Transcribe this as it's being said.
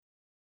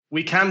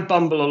We can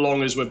bumble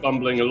along as we're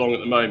bumbling along at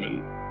the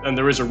moment, and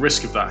there is a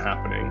risk of that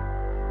happening.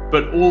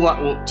 But all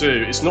that will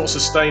do is not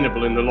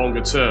sustainable in the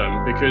longer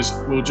term, because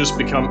we'll just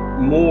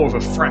become more of a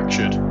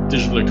fractured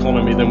digital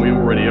economy than we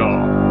already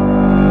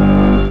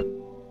are.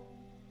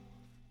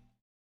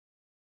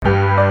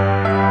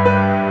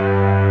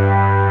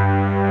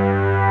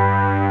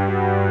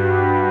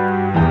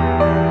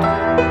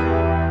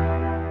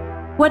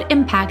 What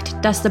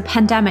impact does the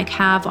pandemic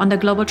have on the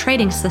global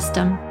trading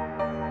system?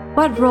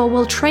 What role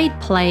will trade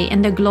play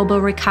in the global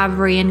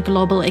recovery and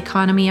global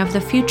economy of the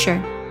future?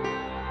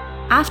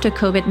 After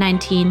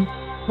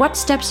COVID-19, what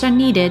steps are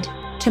needed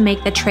to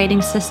make the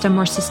trading system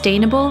more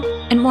sustainable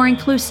and more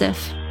inclusive?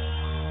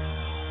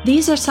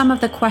 These are some of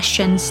the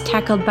questions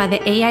tackled by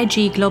the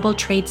AIG Global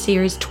Trade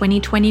Series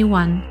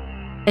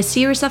 2021, a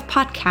series of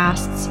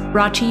podcasts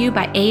brought to you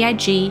by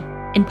AIG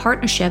in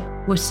partnership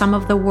with some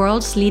of the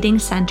world's leading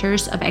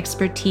centers of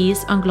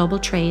expertise on global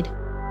trade.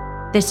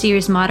 The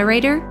series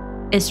moderator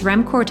is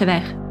Rem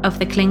Korteweg of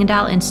the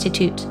Klingendahl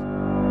Institute.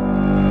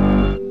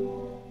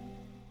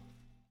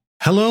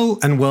 Hello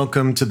and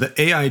welcome to the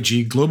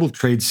AIG Global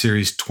Trade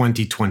Series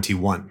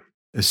 2021,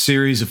 a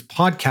series of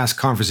podcast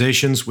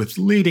conversations with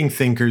leading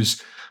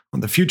thinkers on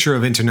the future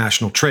of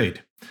international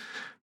trade.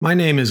 My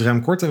name is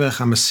Rem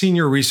Korteweg. I'm a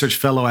senior research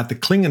fellow at the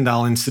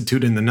Klingendahl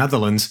Institute in the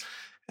Netherlands.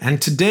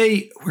 And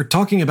today we're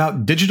talking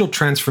about digital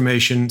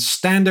transformation,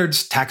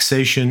 standards,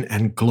 taxation,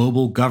 and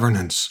global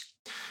governance.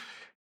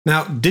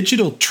 Now,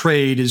 digital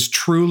trade is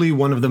truly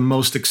one of the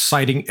most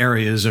exciting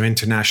areas of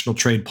international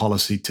trade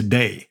policy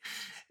today.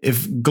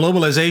 If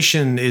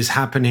globalization is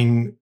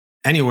happening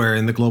anywhere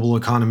in the global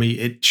economy,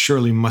 it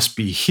surely must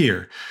be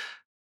here.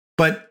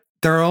 But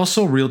there are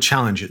also real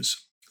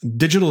challenges.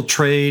 Digital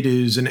trade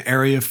is an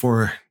area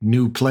for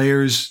new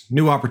players,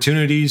 new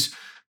opportunities,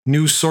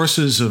 new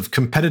sources of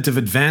competitive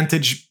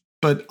advantage,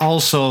 but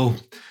also,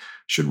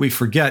 should we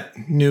forget,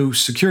 new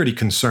security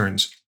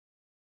concerns.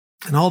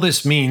 And all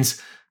this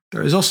means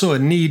there is also a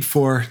need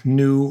for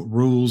new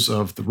rules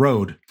of the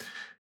road.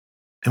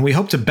 And we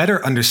hope to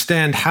better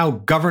understand how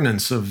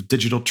governance of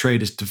digital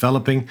trade is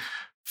developing,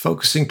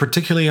 focusing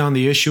particularly on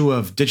the issue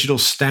of digital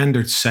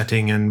standard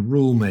setting and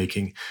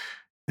rulemaking.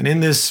 And in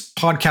this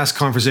podcast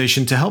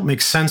conversation, to help make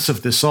sense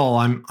of this all,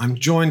 I'm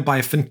joined by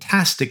a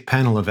fantastic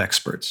panel of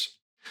experts.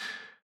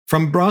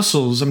 From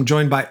Brussels, I'm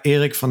joined by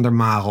Erik van der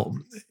Marel.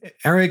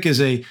 Erik is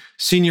a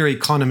senior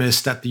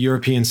economist at the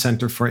European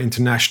Centre for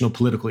International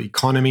Political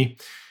Economy.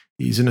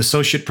 He's an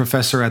associate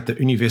professor at the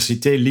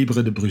Université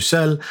Libre de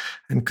Bruxelles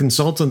and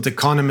consultant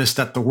economist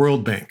at the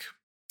World Bank.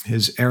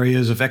 His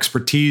areas of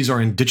expertise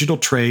are in digital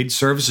trade,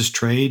 services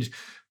trade,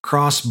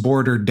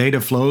 cross-border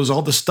data flows,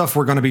 all the stuff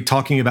we're going to be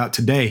talking about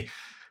today.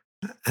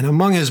 And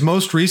among his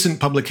most recent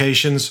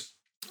publications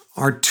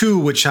are two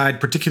which I'd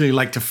particularly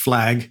like to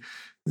flag.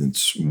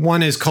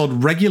 One is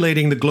called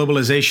Regulating the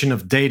Globalization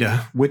of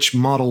Data, Which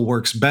Model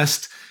Works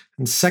Best?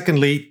 And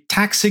secondly,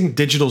 Taxing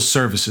Digital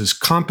Services,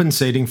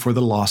 Compensating for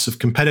the Loss of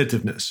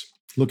Competitiveness.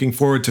 Looking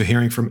forward to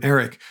hearing from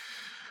Erik.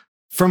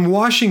 From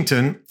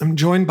Washington, I'm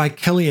joined by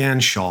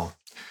Kellyanne Shaw.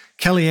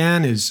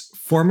 Kellyanne is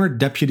former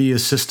Deputy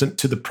Assistant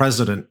to the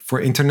President for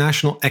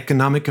International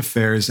Economic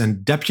Affairs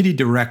and Deputy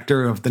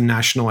Director of the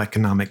National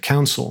Economic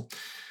Council.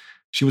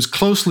 She was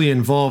closely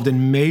involved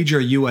in major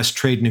U.S.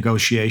 trade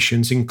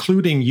negotiations,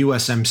 including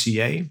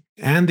USMCA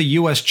and the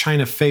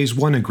U.S.-China Phase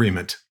 1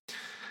 agreement.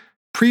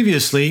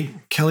 Previously,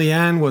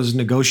 Kellyanne was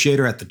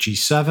negotiator at the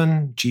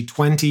G7,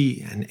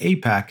 G20, and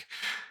APEC,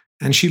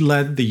 and she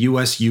led the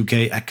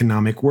US-UK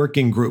Economic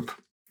Working Group.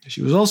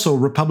 She was also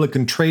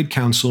Republican Trade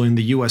Counsel in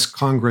the US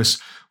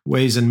Congress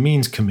Ways and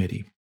Means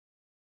Committee.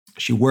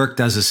 She worked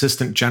as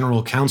Assistant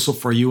General Counsel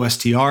for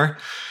USTR.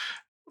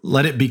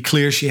 Let it be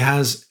clear, she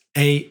has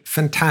a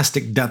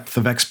fantastic depth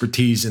of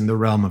expertise in the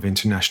realm of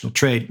international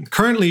trade.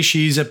 Currently,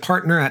 she's a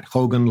partner at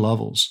Hogan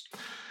Lovells.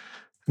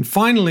 And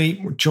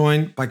finally, we're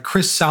joined by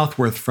Chris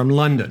Southworth from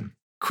London.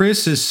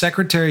 Chris is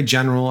Secretary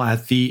General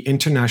at the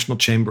International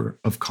Chamber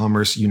of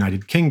Commerce,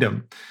 United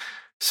Kingdom.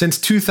 Since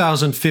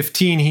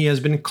 2015, he has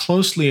been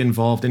closely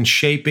involved in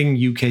shaping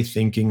UK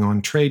thinking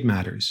on trade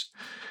matters.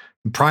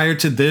 And prior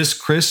to this,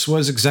 Chris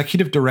was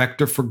Executive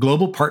Director for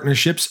Global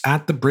Partnerships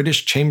at the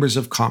British Chambers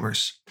of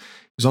Commerce. He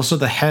was also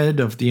the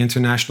head of the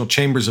International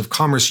Chambers of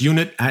Commerce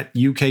unit at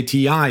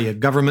UKTI, a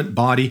government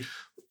body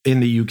in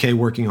the UK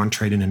working on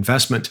trade and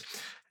investment,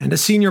 and a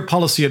senior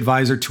policy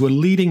advisor to a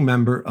leading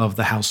member of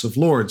the House of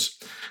Lords.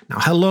 Now,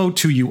 hello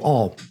to you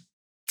all.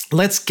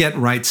 Let's get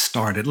right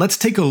started. Let's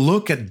take a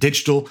look at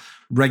digital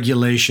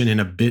regulation in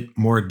a bit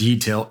more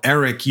detail.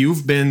 Erik,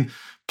 you've been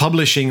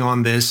publishing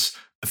on this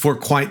for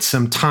quite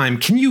some time.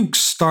 Can you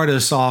start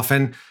us off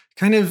and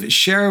kind of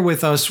share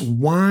with us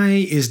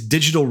why is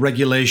digital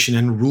regulation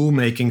and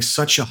rulemaking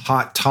such a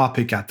hot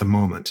topic at the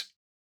moment?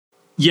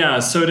 Yeah,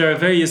 so there are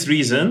various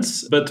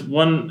reasons, but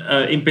one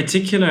in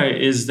particular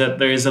is that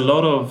there is a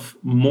lot of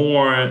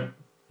more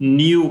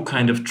new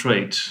kind of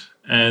trade.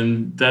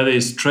 And that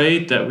is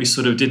trade that we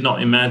sort of did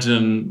not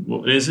imagine,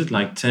 what is it,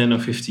 like 10 or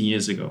 15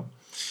 years ago.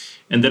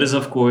 And that is,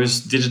 of course,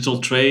 digital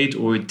trade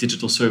or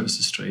digital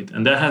services trade.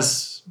 And that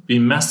has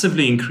been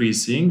massively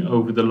increasing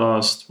over the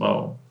last,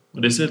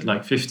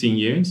 15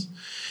 years.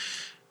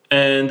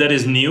 And that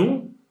is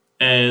new.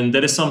 And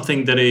that is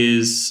something that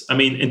is,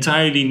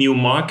 entirely new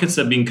markets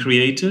have been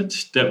created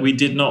that we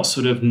did not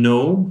sort of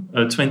know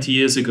 20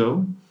 years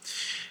ago.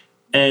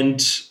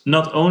 And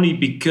not only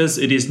because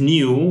it is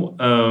new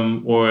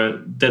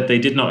or that they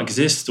did not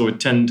exist or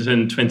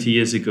 10, 20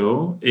 years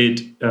ago,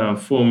 it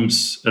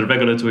forms a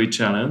regulatory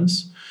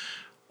challenge.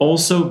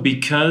 Also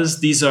because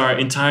these are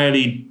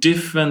entirely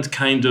different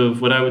kind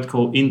of what I would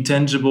call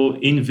intangible,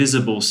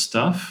 invisible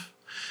stuff.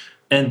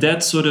 And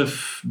that sort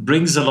of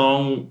brings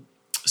along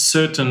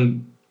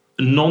certain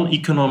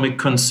non-economic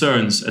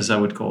concerns, as I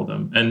would call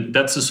them. And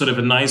that's a sort of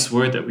a nice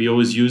word that we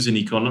always use in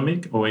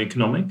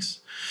economics.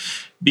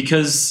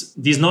 Because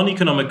these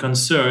non-economic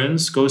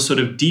concerns go sort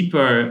of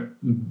deeper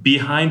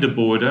behind the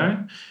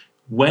border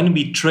when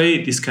we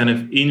trade this kind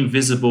of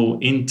invisible,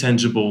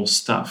 intangible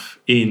stuff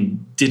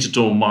in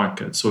digital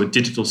markets or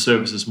digital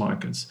services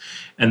markets.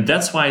 And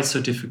that's why it's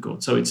so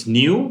difficult. So it's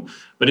new,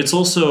 but it's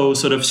also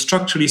sort of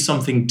structurally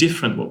something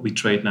different what we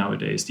trade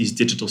nowadays, these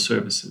digital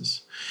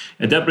services.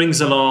 And that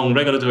brings along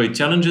regulatory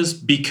challenges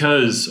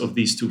because of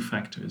these two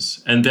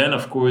factors. And then,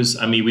 of course,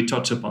 we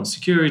touch upon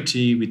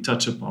security, we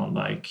touch upon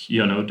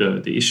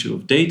the issue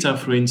of data,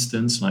 for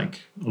instance,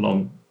 like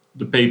along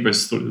the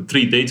papers, the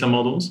 3 data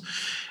models.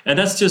 And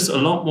that's just a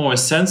lot more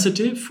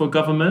sensitive for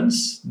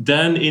governments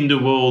than in the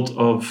world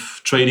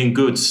of trading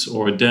goods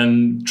or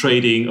then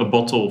trading a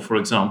bottle, for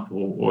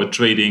example, or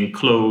trading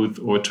clothes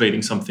or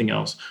trading something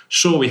else.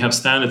 Sure, we have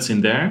standards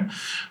in there,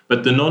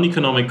 but the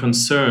non-economic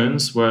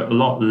concerns were a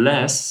lot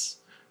less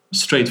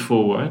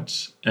straightforward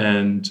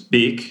and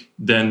big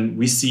than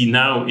we see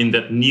now in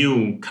that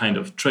new kind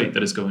of trade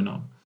that is going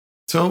on.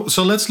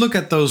 So let's look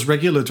at those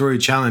regulatory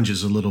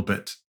challenges a little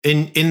bit.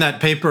 In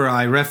that paper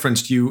I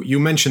referenced, you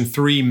mentioned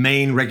 3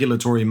 main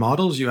regulatory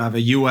models. You have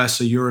a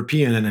US, a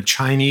European, and a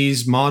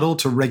Chinese model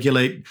to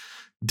regulate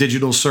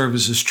digital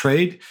services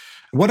trade.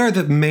 What are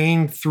the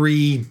main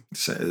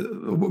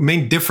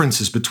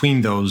differences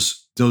between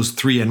those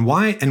 3, and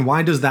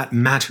why does that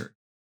matter?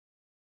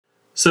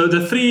 So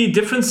the 3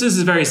 differences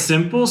is very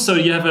simple. So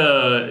you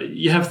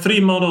have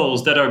 3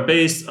 models that are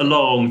based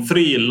along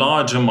 3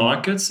 larger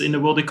markets in the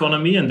world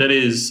economy, and that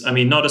is,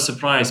 not a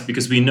surprise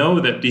because we know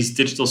that these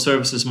digital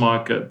services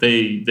market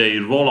they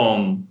roll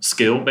on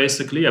skill.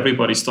 Basically,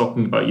 everybody's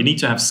talking about you need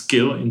to have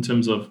skill in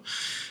terms of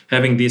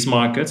having these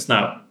markets.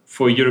 Now,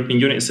 for European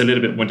Union, it's a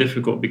little bit more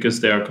difficult because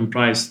they are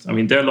comprised.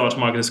 Their large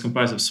market is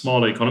comprised of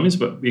smaller economies,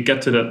 but we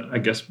get to that, I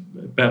guess,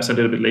 perhaps a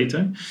little bit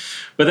later.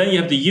 But then you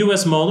have the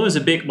US model is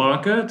a big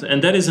market,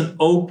 and that is an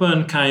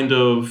open kind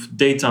of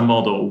data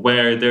model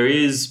where there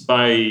is,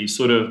 by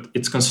sort of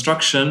its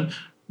construction,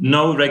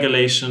 no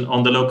regulation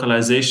on the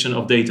localization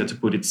of data, to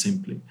put it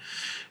simply.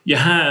 You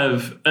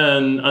have,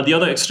 at the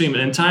other extreme,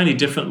 an entirely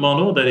different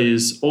model that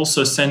is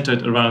also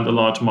centered around a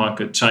large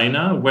market,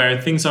 China,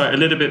 where things are a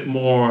little bit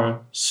more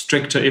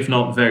stricter, if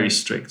not very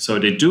strict. So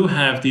they do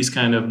have these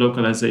kind of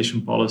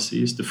localization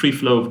policies. The free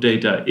flow of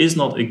data is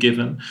not a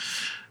given.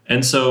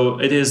 And so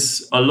it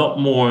is a lot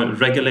more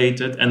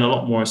regulated and a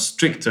lot more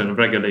stricter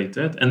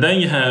regulated. And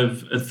then you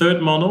have a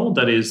third model,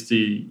 that is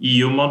the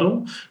EU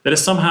model, that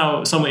is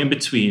somehow somewhere in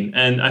between.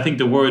 And I think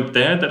the word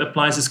there that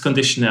applies is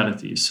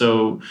conditionality.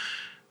 So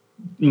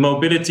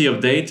mobility of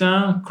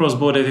data,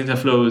 cross-border data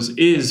flows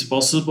is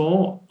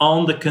possible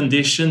on the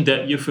condition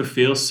that you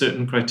fulfill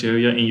certain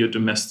criteria in your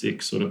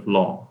domestic sort of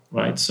law,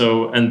 right?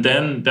 So, and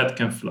then that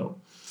can flow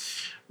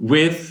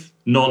with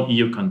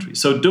non-EU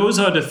countries. So those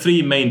are the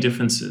 3 main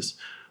differences.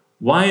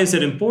 Why is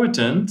it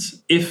important?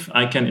 If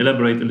I can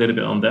elaborate a little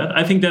bit on that,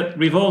 I think that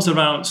revolves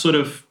around sort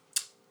of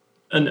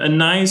a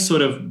nice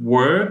sort of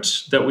word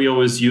that we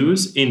always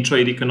use in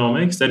trade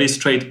economics, that is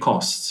trade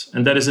costs.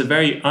 And that is a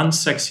very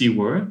unsexy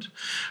word.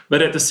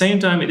 But at the same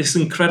time, it is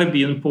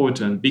incredibly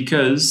important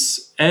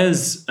because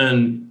as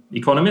an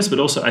economist, but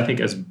also I think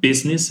as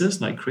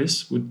businesses, like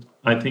Chris would,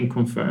 I think,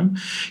 confirm,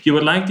 you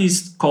would like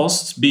these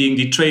costs being,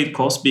 the trade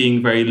costs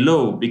being very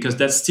low because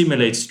that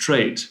stimulates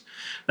trade.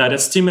 Now,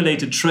 that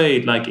stimulated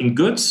trade, like in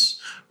goods,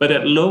 but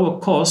at lower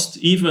cost,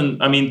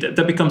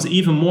 that becomes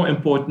even more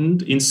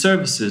important in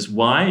services.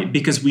 Why?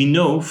 Because we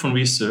know from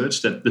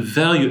research that the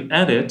value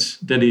added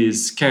that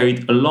is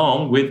carried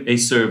along with a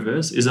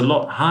service is a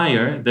lot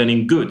higher than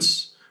in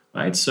goods,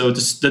 right? So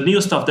the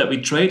new stuff that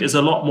we trade is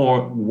a lot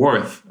more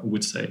worth, I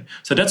would say.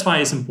 So that's why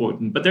it's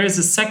important. But there is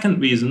a second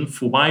reason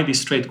for why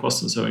these trade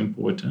costs are so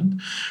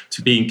important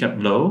to being kept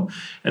low,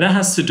 and that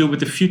has to do with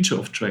the future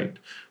of trade.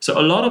 So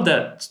a lot of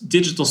that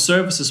digital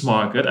services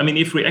market,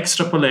 if we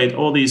extrapolate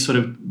all these sort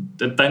of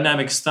the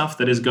dynamic stuff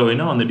that is going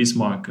on in these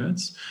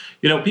markets,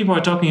 people are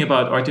talking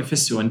about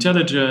artificial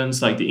intelligence,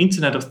 like the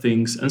Internet of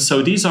Things. And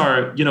so these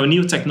are,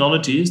 new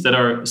technologies that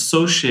are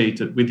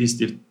associated with these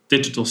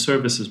digital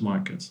services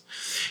markets.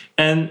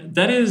 And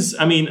that is,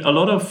 a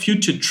lot of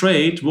future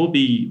trade will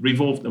be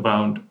revolved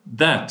around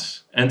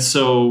that. And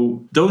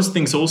so those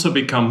things also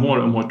become more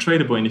and more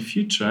tradable in the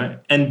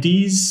future. And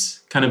these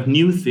kind of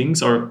new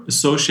things are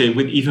associated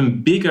with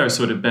even bigger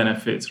sort of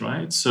benefits,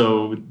 right?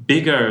 So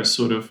bigger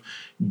sort of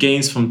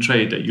gains from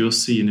trade that you'll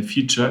see in the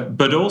future,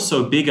 but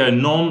also bigger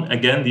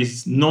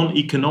these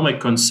non-economic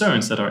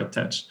concerns that are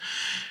attached.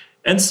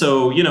 And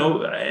so,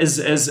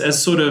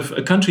 as sort of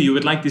a country, you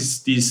would like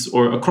these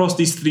or across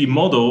these three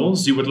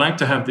models, you would like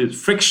to have the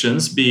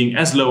frictions being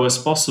as low as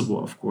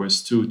possible, of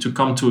course, to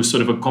come to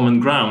sort of a common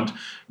ground.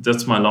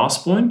 That's my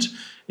last point.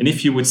 And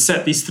if you would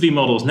set these three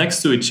models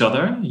next to each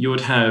other, you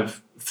would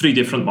have three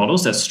different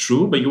models. That's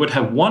true, but you would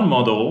have one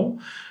model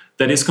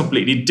that is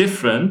completely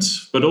different,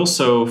 but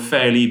also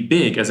fairly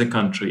big as a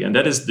country, and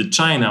that is the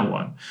China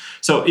one.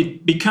 So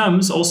it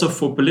becomes also,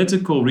 for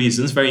political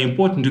reasons, very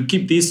important to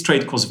keep these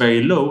trade costs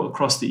very low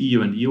across the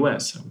EU and the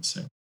US, I would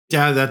say.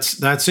 Yeah,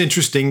 that's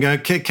interesting.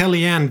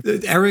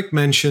 Kellyanne, Eric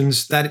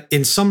mentions that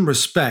in some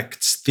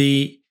respects,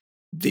 the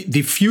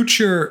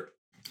future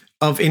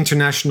of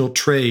international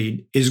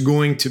trade is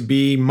going to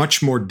be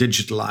much more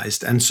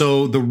digitalized. And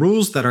so the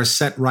rules that are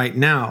set right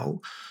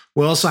now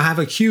will also have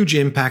a huge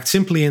impact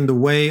simply in the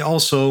way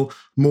also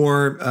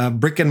more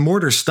brick and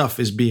mortar stuff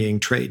is being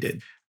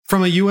traded.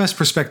 From a US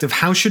perspective,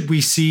 how should we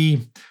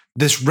see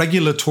this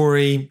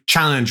regulatory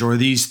challenge or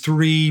these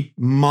three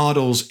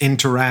models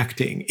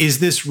interacting? Is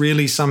this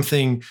really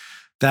something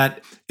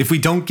that if we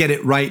don't get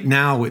it right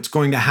now, it's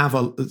going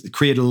to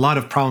create a lot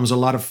of problems, a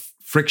lot of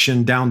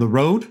friction down the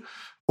road?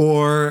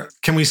 Or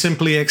can we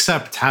simply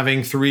accept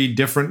having three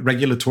different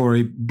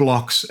regulatory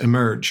blocks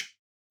emerge?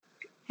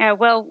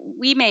 Well,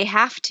 we may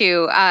have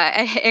to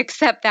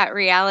accept that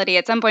reality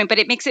at some point, but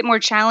it makes it more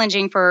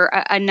challenging for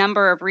a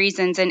number of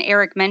reasons. And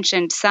Eric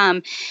mentioned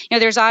some.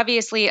 There's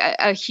obviously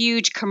a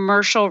huge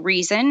commercial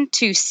reason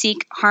to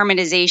seek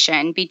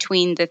harmonization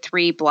between the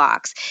three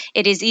blocks.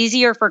 It is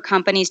easier for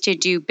companies to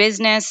do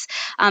business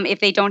if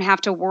they don't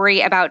have to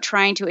worry about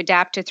trying to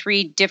adapt to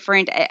three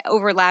different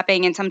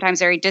overlapping and sometimes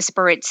very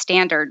disparate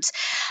standards.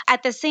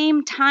 At the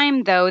same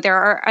time, though, there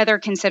are other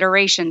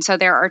considerations. So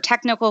there are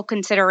technical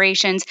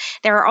considerations.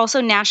 There are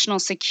also national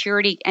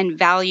security and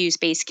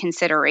values-based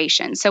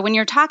considerations. So when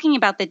you're talking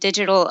about the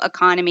digital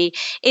economy,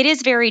 it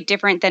is very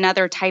different than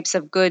other types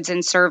of goods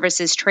and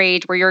services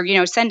trade where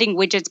you're, sending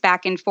widgets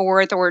back and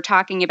forth, or we're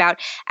talking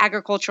about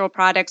agricultural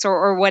products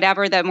or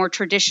whatever the more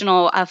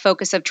traditional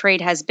focus of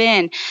trade has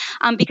been,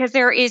 because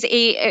there is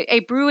a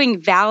brewing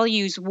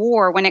values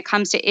war when it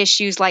comes to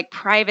issues like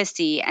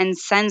privacy and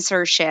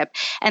censorship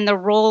and the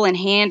role and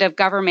hand of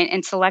government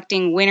in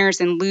selecting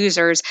winners and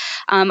losers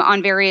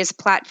on various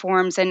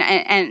platforms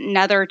and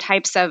other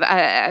types of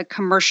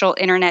commercial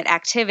internet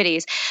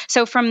activities.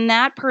 So from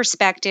that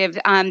perspective,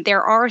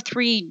 there are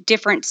three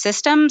different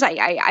systems.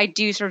 I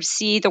do sort of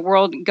see the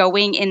world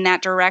going in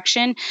that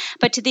direction.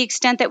 But to the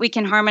extent that we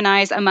can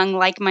harmonize among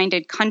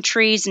like-minded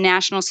countries,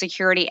 national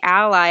security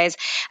allies,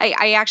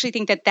 I actually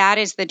think that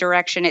is the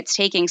direction it's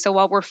taking. So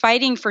while we're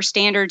fighting for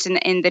standards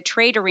in the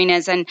trade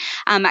arenas, and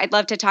I'd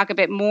love to talk a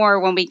bit more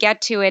when we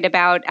get to it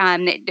about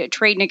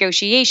trade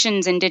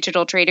negotiations and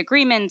digital trade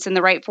agreements and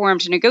the right forum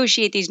to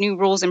negotiate these new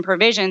rules and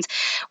provisions,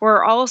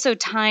 we're also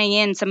tying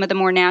in some of the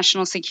more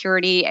national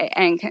security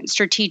and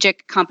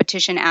strategic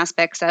competition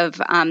aspects of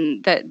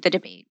the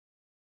debate.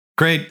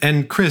 Great.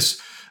 And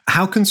Chris,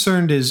 how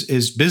concerned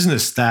is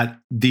business that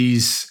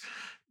these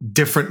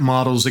different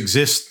models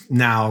exist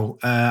now?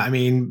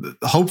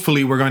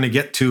 Hopefully we're going to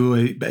get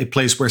to a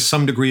place where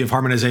some degree of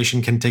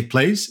harmonization can take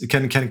place,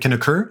 can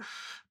occur.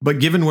 But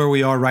given where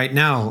we are right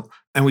now,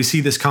 and we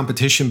see this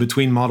competition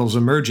between models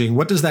emerging,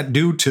 what does that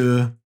do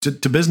to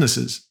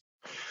businesses?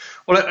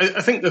 Well,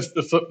 I think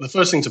the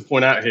first thing to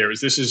point out here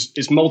is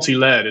it's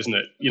multi-layered, isn't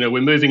it?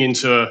 We're moving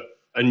into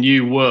a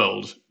new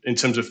world in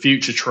terms of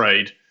future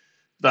trade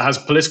that has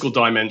political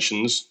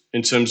dimensions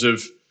in terms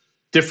of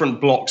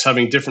different blocks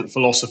having different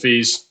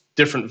philosophies,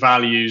 different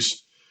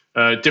values,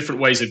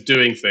 different ways of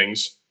doing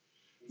things,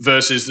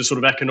 versus the sort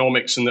of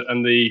economics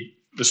and the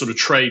sort of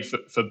trade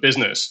for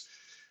business.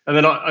 And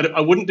then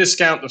I wouldn't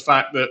discount the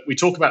fact that we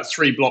talk about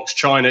three blocks: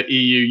 China,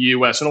 EU,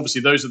 US, and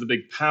obviously those are the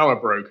big power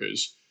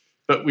brokers.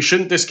 But we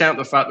shouldn't discount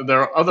the fact that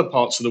there are other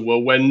parts of the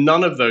world where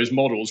none of those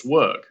models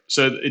work.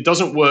 So it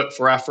doesn't work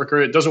for Africa.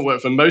 It doesn't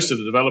work for most of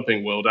the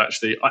developing world,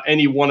 actually,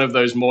 any one of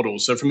those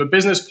models. So from a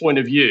business point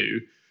of view,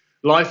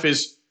 life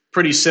is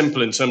pretty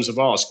simple in terms of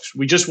asks.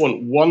 We just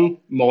want one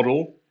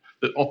model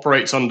that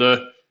operates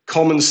under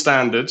common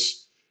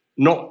standards,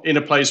 not in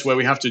a place where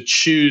we have to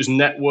choose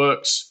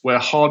networks where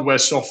hardware,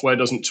 software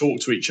doesn't talk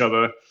to each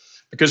other,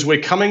 because we're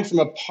coming from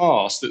a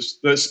past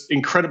that's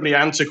incredibly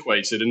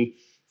antiquated. And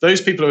those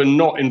people who are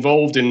not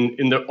involved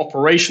in the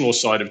operational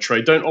side of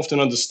trade don't often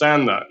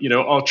understand that.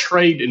 Our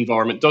trade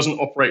environment doesn't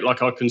operate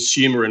like our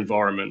consumer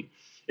environment.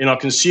 In our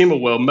consumer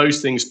world,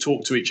 most things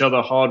talk to each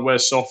other: hardware,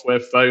 software,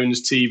 phones,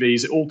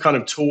 TVs, it all kind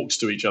of talks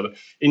to each other.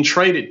 In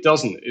trade, it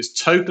doesn't.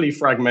 It's totally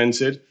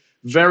fragmented,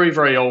 very,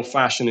 very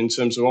old-fashioned in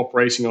terms of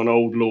operating on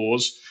old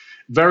laws,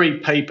 very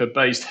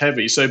paper-based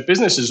heavy. So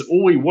businesses,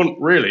 all we want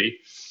really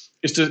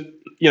is to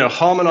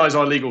harmonize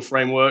our legal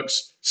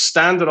frameworks,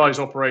 standardize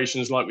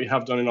operations like we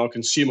have done in our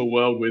consumer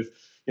world with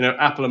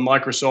Apple and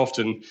Microsoft,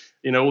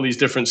 all these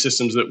different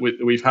systems that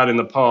we've had in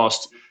the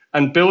past,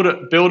 and build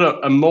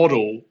a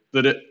model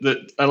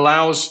that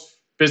allows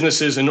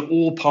businesses in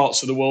all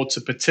parts of the world to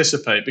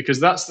participate, because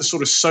that's the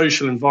sort of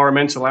social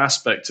environmental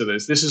aspect to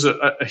this. This is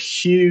a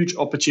huge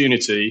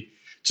opportunity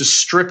to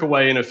strip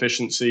away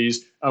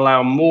inefficiencies,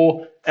 allow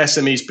more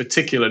SMEs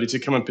particularly to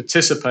come and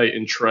participate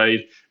in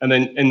trade, and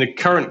then in the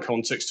current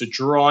context to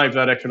drive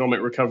that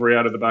economic recovery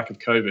out of the back of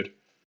COVID.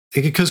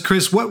 Because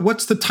Chris,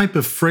 what's the type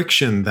of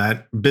friction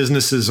that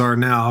businesses are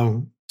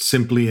now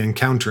simply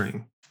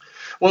encountering?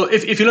 Well,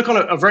 if you look on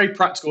a very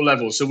practical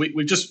level, so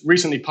we've just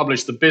recently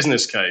published the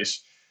business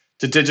case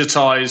to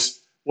digitize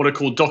what are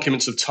called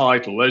documents of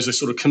title. Those are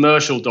sort of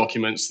commercial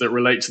documents that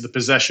relate to the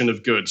possession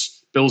of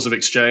goods, bills of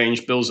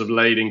exchange, bills of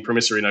lading,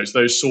 promissory notes,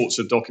 those sorts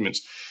of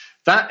documents.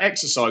 That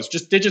exercise,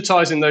 just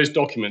digitizing those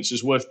documents,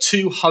 is worth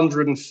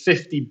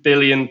 £250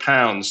 billion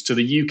to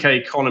the UK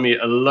economy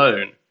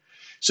alone.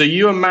 So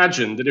you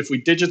imagine that if we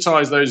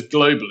digitize those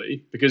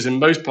globally, because in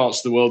most parts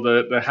of the world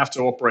they have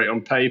to operate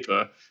on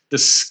paper, the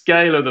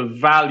scale of the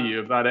value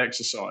of that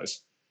exercise.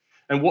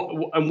 And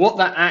what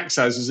that acts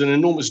as is an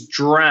enormous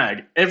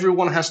drag.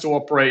 Everyone has to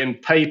operate in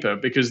paper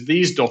because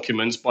these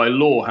documents by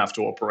law have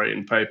to operate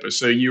in paper.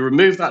 So you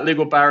remove that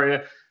legal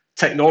barrier,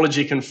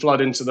 technology can flood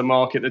into the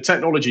market. The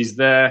technology is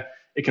there.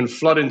 It can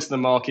flood into the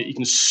market. You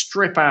can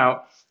strip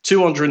out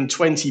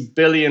 £220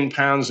 billion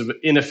of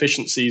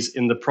inefficiencies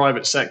in the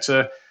private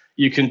sector.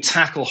 You can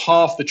tackle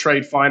half the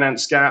trade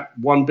finance gap,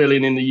 1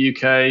 billion in the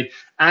UK,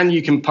 and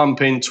you can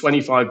pump in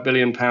 £25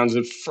 billion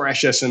of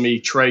fresh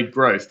SME trade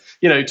growth.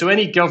 To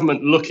any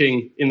government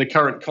looking in the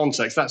current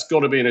context, that's got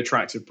to be an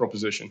attractive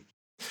proposition.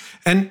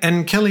 And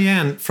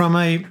Kellyanne, from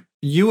a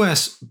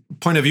US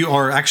point of view,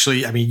 or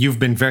actually, you've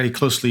been very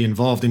closely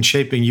involved in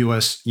shaping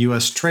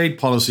US trade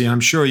policy.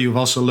 I'm sure you've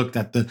also looked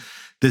at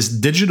this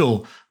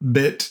digital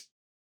bit.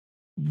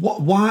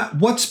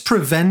 What's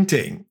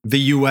preventing the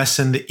US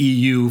and the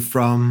EU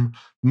from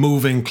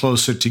moving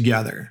closer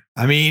together?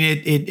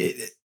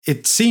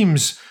 It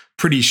seems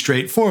pretty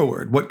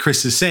straightforward what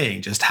Chris is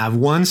saying. Just have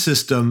one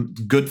system,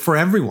 good for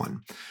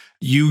everyone.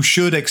 You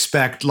should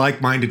expect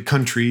like-minded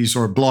countries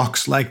or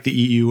blocs like the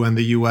EU and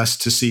the US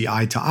to see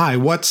eye to eye.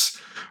 What's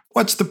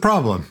the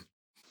problem?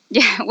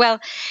 Yeah, well,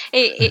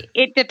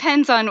 it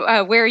depends on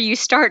where you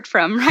start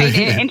from, right?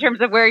 In terms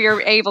of where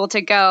you're able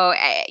to go.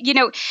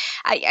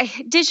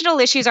 Digital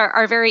issues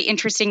are very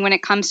interesting when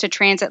it comes to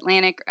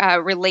transatlantic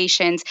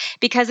relations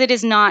because it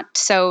is not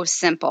so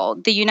simple.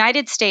 The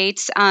United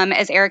States,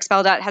 as Eric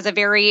spelled out, has a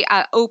very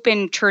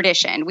open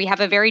tradition. We have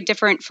a very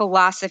different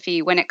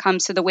philosophy when it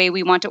comes to the way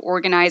we want to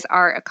organize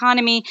our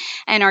economy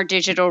and our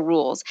digital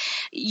rules.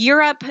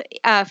 Europe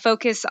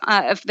focus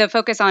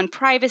on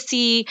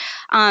privacy,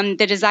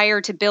 the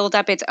desire to build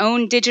up its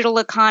own digital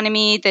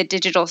economy, the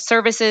digital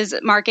services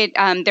market,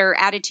 their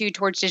attitude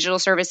towards digital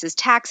services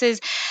taxes.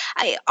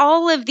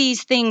 All of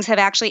these things have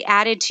actually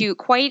added to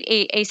quite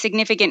a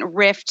significant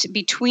rift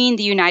between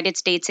the United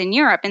States and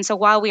Europe. And so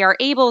while we are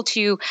able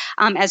to,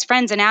 as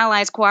friends and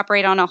allies,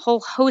 cooperate on a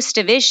whole host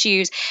of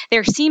issues,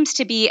 there seems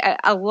to be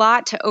a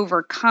lot to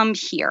overcome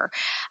here.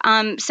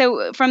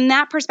 So from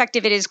that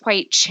perspective, it is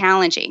quite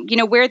challenging.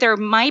 Where there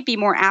might be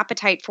more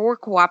appetite for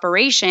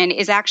cooperation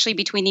is actually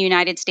between the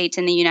United States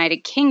and the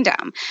United Kingdom.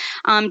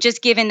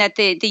 Just given that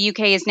the UK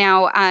is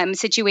now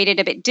situated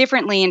a bit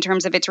differently in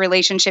terms of its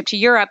relationship to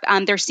Europe,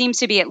 there seems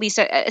to be at least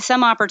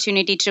some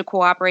opportunity to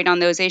cooperate on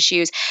those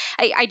issues.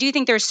 I do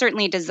think there's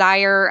certainly a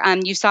desire.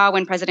 You saw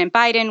when President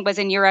Biden was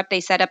in Europe,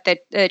 they set up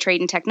the Trade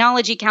and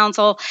Technology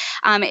Council.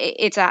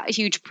 It's a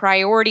huge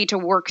priority to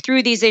work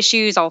through these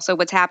issues, also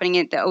what's happening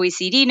at the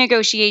OECD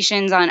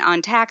negotiations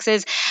on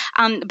taxes.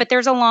 But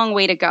there's a long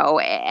way to go.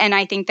 And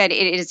I think that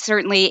it is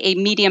certainly a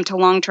medium to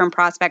long-term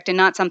prospect and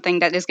not something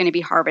that is going to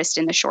be harvest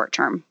in the short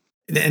term.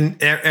 And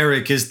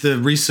Eric, is the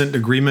recent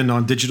agreement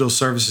on digital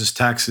services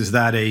tax, is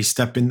that a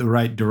step in the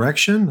right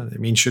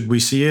direction? Should we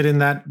see it in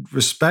that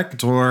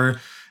respect,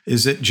 or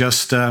is it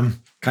just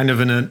kind of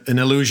an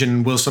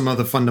illusion? Will some of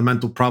the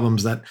fundamental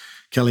problems that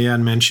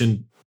Kellyanne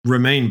mentioned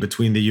remain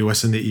between the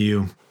US and the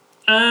EU?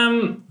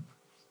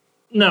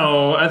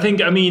 No, I think,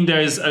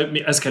 there's,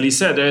 as Kelly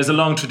said, there's a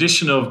long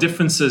tradition of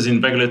differences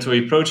in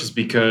regulatory approaches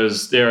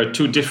because there are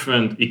two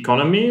different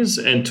economies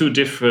and two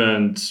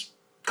different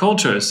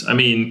cultures.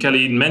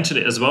 Kelly mentioned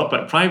it as well,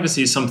 but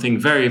privacy is something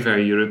very,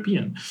 very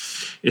European.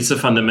 It's a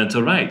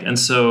fundamental right. And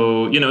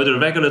so, the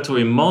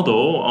regulatory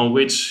model on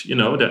which,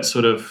 that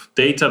sort of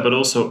data, but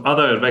also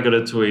other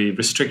regulatory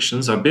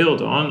restrictions are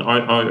built on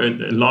are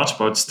in large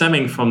part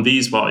stemming from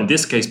these, well, in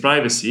this case,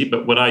 privacy,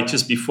 but what I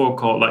just before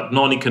called like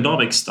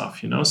non-economic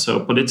stuff, so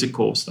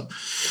political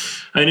stuff.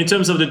 And in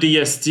terms of the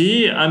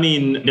DST,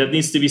 that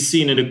needs to be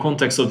seen in the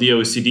context of the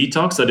OECD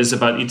talks that is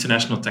about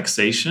international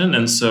taxation.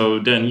 And so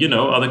then,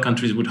 other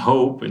countries would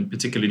hope, and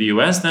particularly the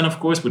US, then of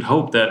course would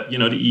hope that,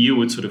 the EU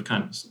would sort of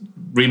kind of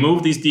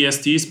remove these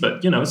DSTs.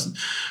 But,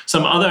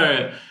 some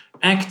other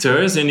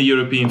actors in the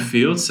European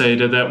field say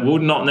that that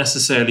would not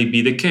necessarily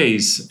be the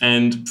case.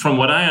 And from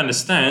what I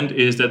understand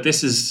is that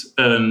this is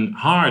a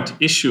hard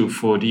issue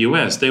for the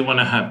US. They want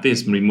to have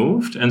this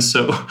removed. And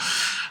so,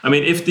 I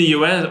mean, if the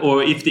US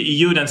or if the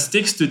EU then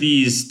sticks to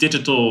these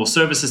digital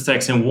services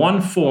tax in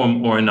one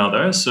form or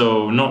another,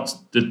 so not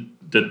the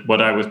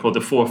what I would call the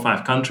 4 or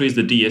 5 countries,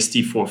 the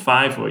DST 4 or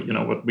 5, or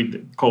what we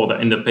call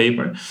that in the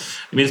paper.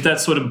 I mean, if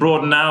that's sort of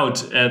broadened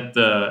out at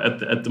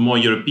the more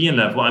European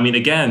level, I mean,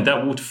 again,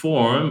 that would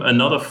form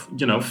another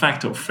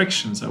factor of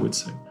frictions, I would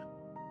say.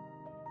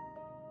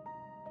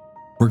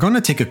 We're going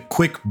to take a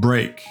quick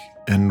break,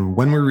 and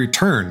when we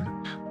return,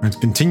 we're going to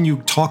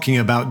continue talking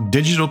about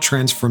digital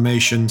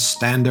transformation,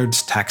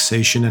 standards,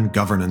 taxation, and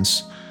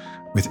governance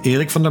with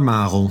Erik van der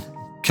Marel,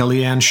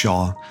 Kellyanne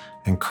Shaw,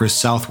 and Chris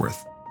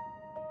Southworth.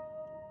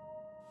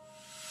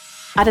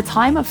 At a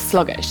time of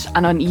sluggish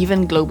and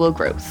uneven global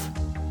growth,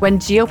 when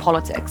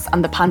geopolitics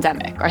and the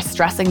pandemic are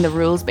stressing the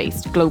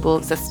rules-based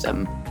global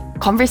system,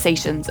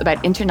 conversations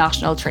about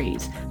international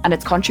trade and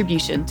its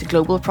contribution to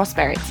global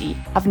prosperity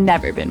have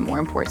never been more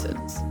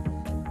important.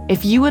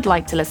 If you would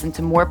like to listen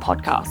to more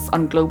podcasts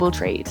on global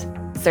trade,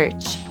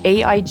 search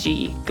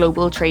AIG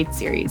Global Trade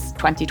Series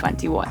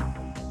 2021.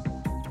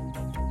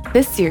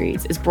 This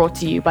series is brought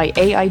to you by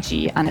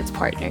AIG and its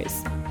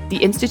partners, the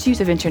Institute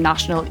of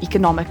International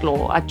Economic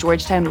Law at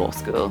Georgetown Law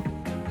School,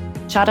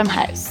 Chatham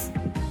House,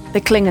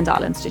 the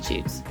Klingendahl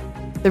Institute,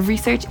 the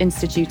Research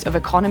Institute of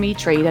Economy,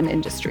 Trade and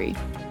Industry,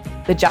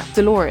 the Jacques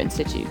Delors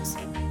Institute,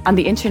 and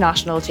the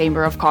International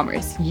Chamber of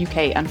Commerce,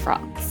 UK and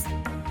France.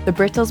 The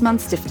Bertelsmann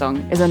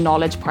Stiftung is a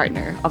knowledge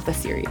partner of the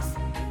series.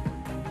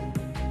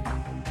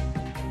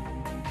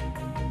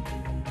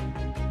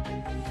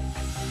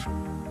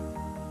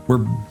 We're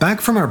back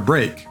from our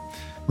break.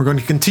 We're going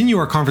to continue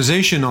our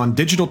conversation on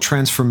digital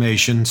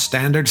transformation,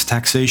 standards,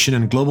 taxation,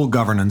 and global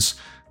governance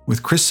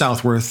with Chris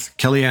Southworth,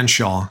 Kellyanne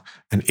Shaw,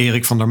 and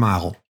Erik van der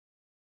Marel.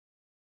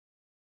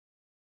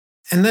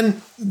 And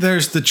then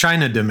there's the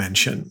China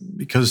dimension,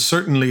 because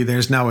certainly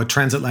there's now a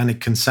transatlantic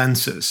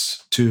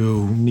consensus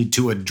to need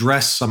to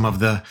address some of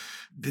the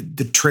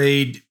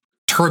trade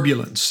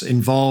turbulence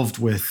involved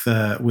with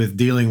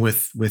dealing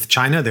with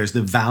China. There's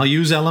the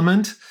values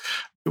element.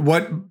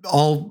 What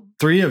all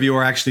three of you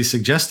are actually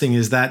suggesting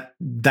is that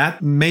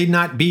may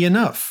not be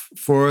enough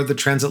for the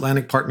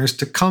transatlantic partners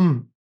to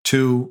come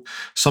to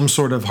some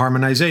sort of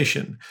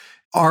harmonization.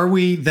 Are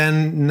we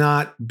then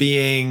not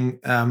being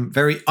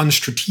very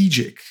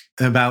unstrategic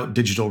about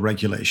digital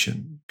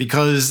regulation?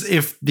 Because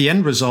if the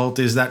end result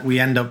is that we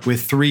end up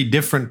with 3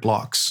 different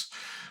blocks,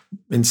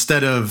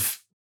 instead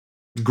of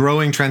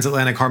growing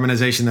transatlantic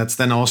harmonization that's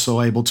then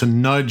also able to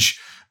nudge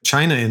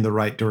China in the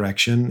right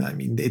direction, I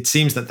mean, it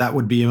seems that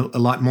would be a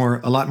lot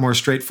more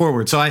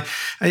straightforward. So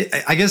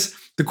I guess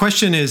the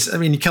question is, I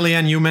mean,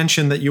 Kellyanne, you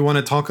mentioned that you want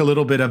to talk a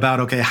little bit about,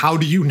 okay, how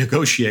do you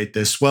negotiate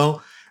this?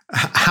 Well,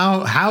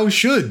 how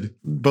should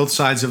both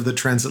sides of the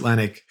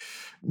transatlantic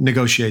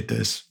negotiate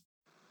this?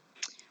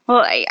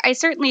 Well, I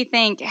certainly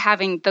think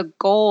having the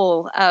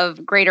goal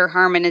of greater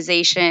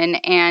harmonization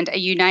and a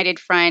united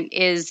front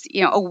is,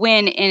 a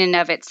win in and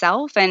of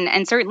itself.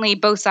 And certainly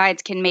both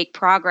sides can make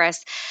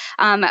progress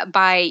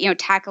by,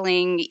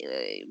 tackling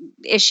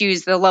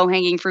issues, the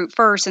low-hanging fruit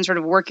first, and sort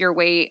of work your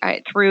way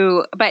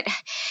through. But,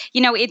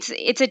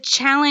 it's a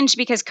challenge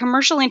because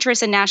commercial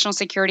interests and national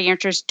security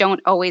interests don't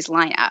always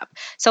line up.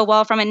 So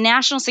while from a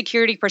national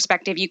security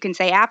perspective, you can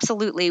say,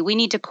 absolutely, we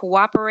need to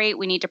cooperate,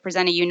 we need to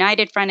present a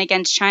united front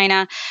against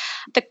China,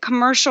 the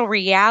commercial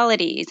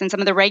realities and some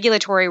of the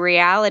regulatory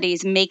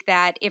realities make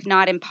that, if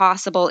not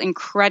impossible,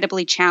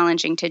 incredibly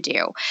challenging to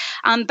do.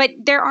 But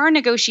there are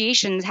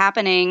negotiations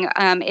happening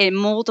in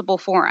multiple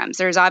forums.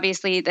 There's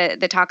obviously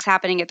the talks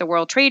happening at the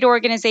World Trade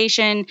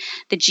Organization,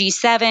 the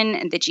G7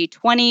 and the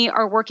G20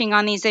 are working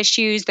on these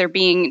issues. They're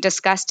being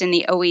discussed in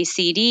the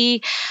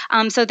OECD.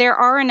 So there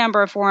are a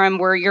number of forums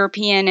where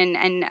European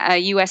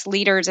and U.S.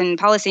 leaders and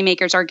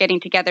policymakers are getting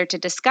together to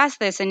discuss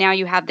this. And now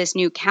you have this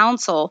new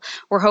council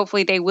where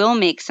hopefully they will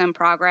make some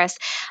progress.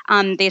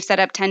 They've set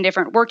up 10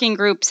 different working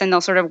groups and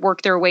they'll sort of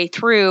work their way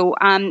through.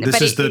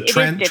 This is the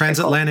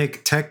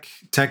Transatlantic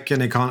Tech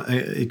and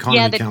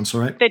Economy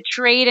Council, right? The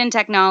Trade and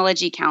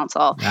Technology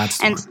Council. That's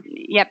the one.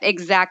 Yep,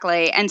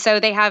 exactly. And so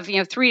they have,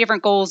 3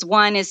 different goals.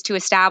 One is to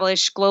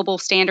establish global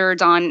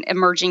standards on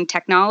emerging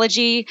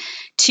technology.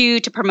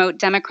 2, to promote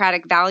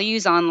democratic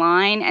values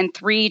online. And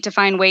 3, to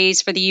find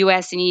ways for the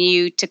U.S. and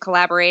EU to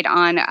collaborate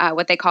on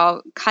what they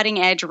call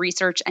cutting-edge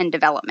research and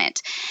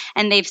development.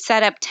 And they've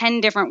set up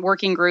 10 different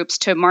working groups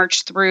to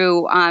march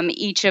through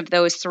each of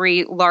those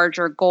 3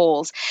 larger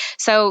goals.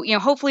 So,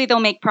 hopefully they'll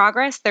make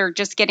progress. They're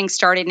just getting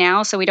started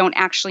now, so we don't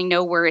actually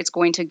know where it's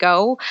going to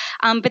go.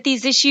 But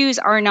these issues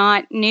are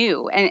not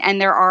new, and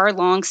there are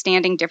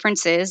long-standing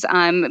differences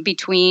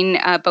between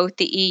both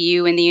the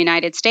EU and the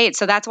United States.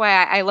 So that's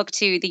why I look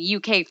to the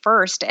UK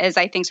first as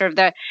I think sort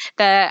of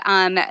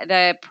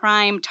the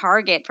prime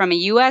target from a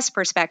U.S.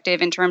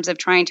 perspective in terms of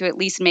trying to at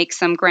least make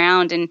some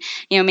ground, and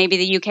maybe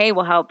the UK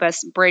will help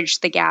us bridge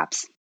the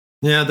gaps.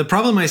 Yeah, the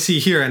problem I see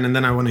here, and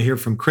then I want to hear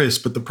from Chris,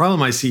 but the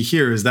problem I see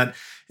here is that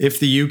if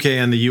the UK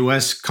and the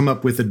US come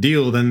up with a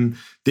deal, then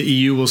the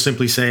EU will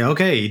simply say,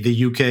 okay,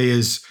 the UK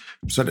is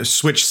sort of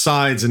switched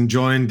sides and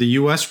joined the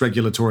US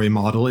regulatory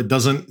model. It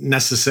doesn't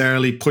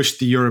necessarily push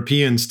the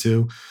Europeans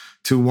to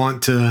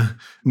want to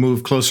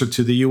move closer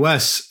to the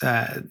US.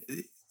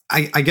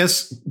 I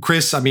guess,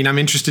 Chris, I mean, I'm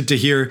interested to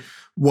hear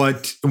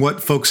what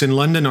folks in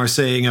London are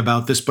saying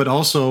about this, but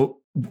also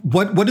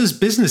what does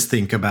business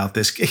think about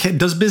this?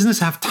 Does business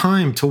have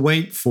time to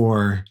wait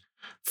for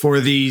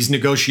these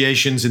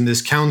negotiations in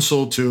this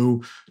council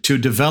to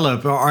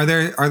develop? Are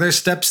there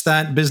steps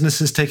that business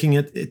is taken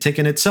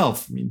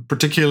itself? I mean,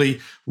 particularly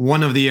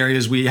one of the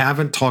areas we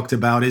haven't talked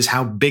about is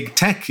how big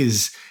tech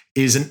is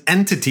an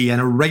entity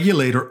and a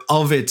regulator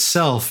of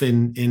itself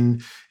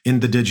in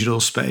the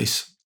digital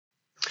space.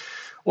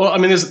 Well, I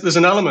mean, there's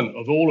an element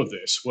of all of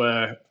this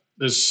where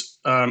there's,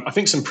 I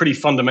think, some pretty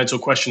fundamental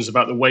questions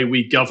about the way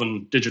we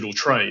govern digital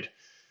trade.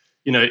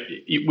 You know,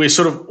 we're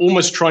sort of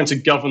almost trying to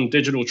govern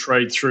digital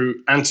trade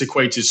through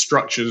antiquated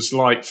structures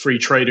like free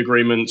trade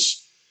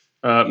agreements,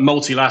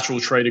 multilateral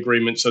trade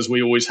agreements, as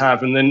we always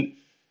have. And then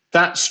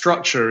that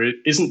structure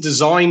isn't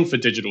designed for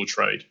digital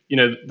trade. You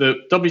know, the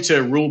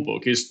WTO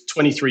rulebook is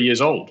 23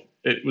 years old.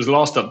 It was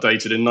last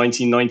updated in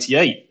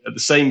 1998. At the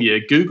same year,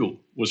 Google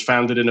was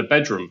founded in a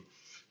bedroom.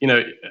 You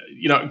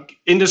know,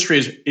 industry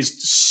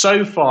is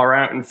so far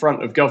out in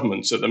front of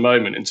governments at the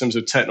moment in terms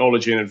of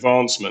technology and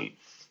advancement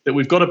that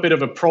we've got a bit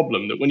of a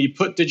problem that when you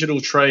put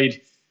digital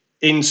trade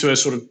into a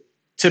sort of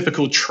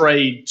typical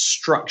trade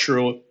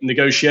structural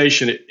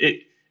negotiation,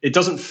 it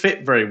doesn't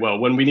fit very well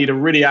when we need a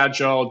really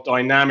agile,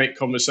 dynamic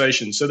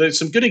conversation. So there's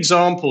some good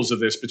examples of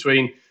this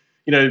between,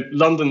 you know,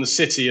 London, the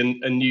city,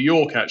 and New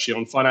York, actually,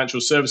 on financial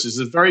services.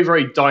 There's a very,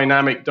 very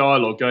dynamic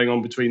dialogue going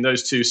on between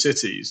those two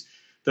cities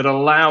that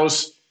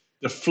allows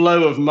the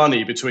flow of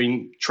money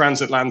between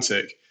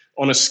transatlantic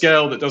on a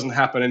scale that doesn't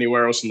happen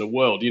anywhere else in the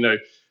world. You know,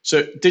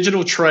 so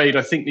digital trade,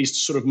 I think, needs to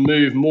sort of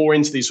move more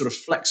into these sort of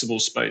flexible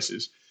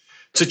spaces.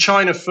 To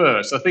China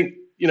first, I think,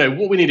 you know,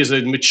 what we need is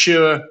a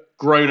mature,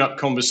 grown-up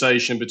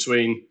conversation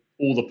between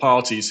all the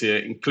parties here,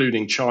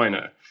 including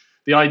China.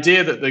 The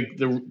idea that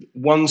the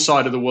one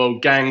side of the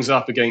world gangs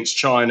up against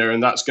China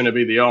and that's going to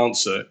be the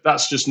answer,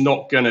 that's just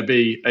not going to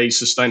be a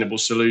sustainable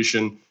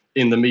solution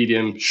in the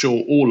medium,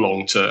 short, or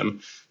long term.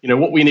 You know,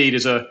 what we need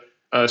is a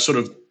sort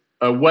of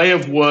a way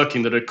of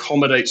working that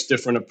accommodates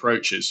different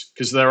approaches,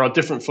 because there are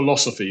different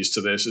philosophies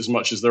to this as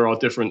much as there are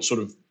different sort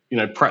of, you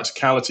know,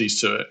 practicalities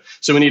to it.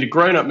 So we need a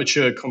grown-up,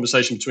 mature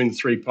conversation between the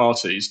three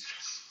parties.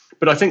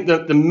 But I think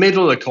that the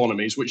middle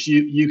economies, which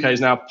UK is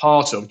now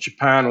part of,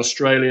 Japan,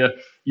 Australia,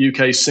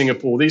 UK,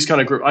 Singapore, these kind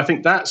of groups, I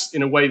think that's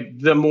in a way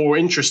the more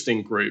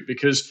interesting group,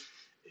 because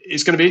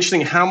it's going to be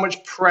interesting how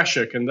much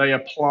pressure can they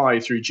apply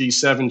through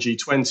G7,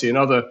 G20 and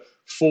other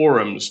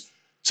forums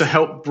to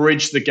help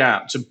bridge the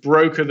gap, to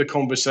broker the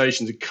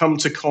conversation, to come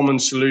to common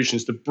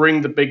solutions, to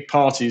bring the big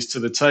parties to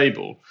the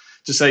table,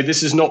 to say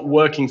this is not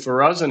working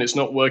for us and it's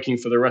not working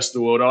for the rest of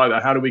the world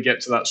either. How do we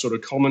get to that sort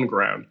of common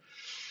ground?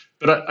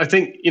 But I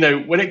think, you know,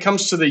 when it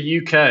comes to the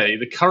UK,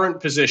 the current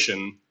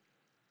position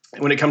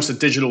when it comes to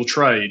digital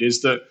trade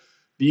is that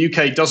the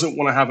UK doesn't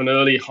want to have an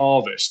early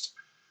harvest.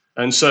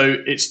 And so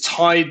it's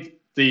tied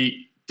the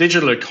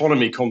digital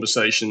economy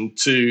conversation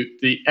to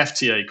the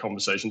FTA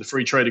conversation, the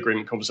free trade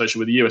agreement conversation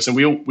with the US. And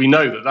we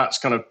know that that's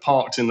kind of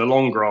parked in the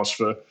long grass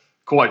for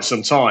quite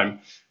some time.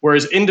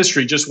 Whereas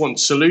industry just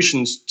wants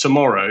solutions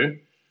tomorrow.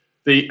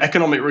 The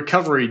economic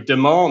recovery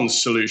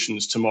demands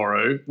solutions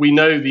tomorrow. We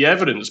know the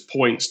evidence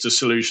points to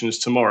solutions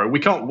tomorrow. We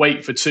can't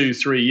wait for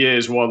 2-3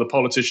 years while the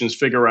politicians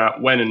figure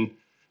out when and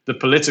the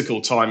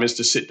political time is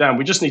to sit down.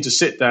 We just need to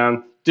sit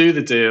down, do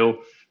the deal.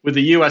 With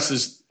the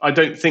US, I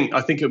think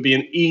it would be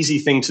an easy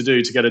thing to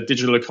do to get a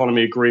digital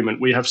economy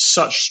agreement. We have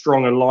such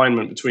strong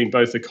alignment between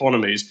both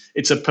economies.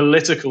 It's a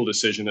political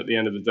decision at the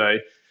end of the day,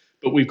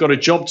 but we've got a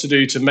job to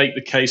do to make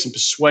the case and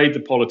persuade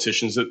the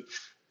politicians that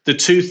the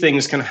two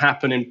things can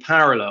happen in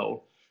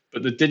parallel.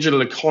 But the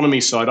digital economy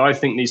side, I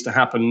think, needs to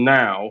happen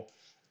now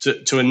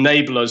to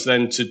enable us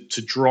then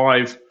to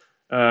drive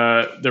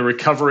the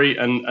recovery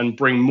and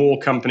bring more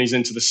companies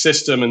into the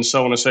system and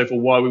so on and so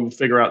forth, while we will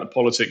figure out the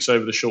politics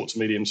over the short to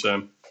medium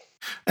term.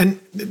 And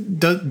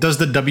does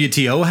the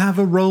WTO have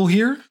a role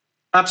here?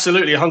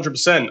 Absolutely,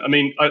 100%. I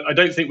mean, I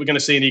don't think we're going to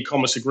see an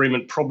e-commerce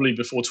agreement probably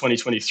before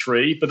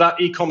 2023, but that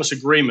e-commerce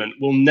agreement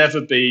will never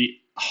be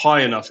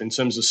high enough in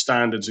terms of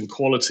standards and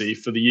quality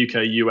for the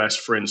UK, US,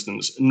 for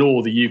instance,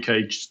 nor the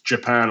UK,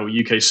 Japan or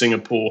UK,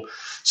 Singapore.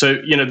 So,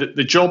 you know,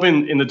 the job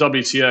in the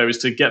WTO is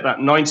to get that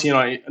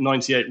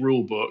 1998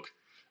 rule book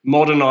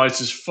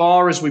modernized as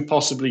far as we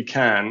possibly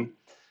can,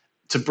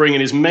 to bring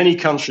in as many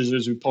countries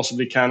as we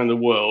possibly can in the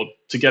world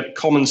to get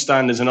common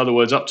standards, in other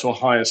words, up to a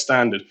higher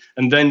standard,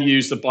 and then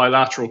use the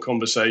bilateral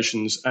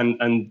conversations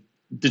and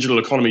digital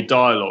economy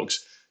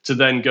dialogues to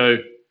then go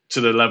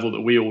to the level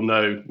that we all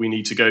know we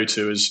need to go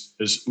to as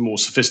more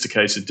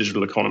sophisticated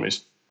digital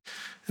economies.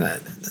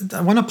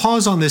 I want to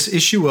pause on this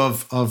issue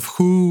of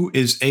who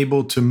is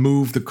able to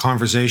move the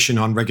conversation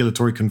on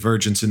regulatory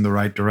convergence in the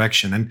right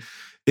direction. And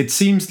it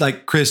seems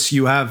like, Chris,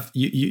 you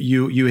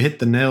hit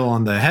the nail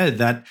on the head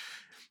that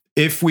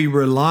if we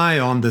rely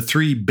on the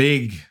three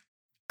big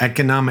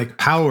economic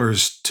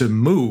powers to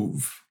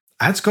move,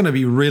 that's going to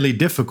be really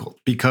difficult,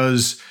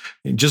 because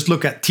just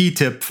look at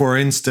TTIP, for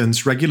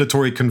instance.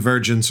 Regulatory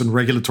convergence and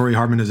regulatory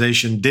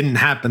harmonization didn't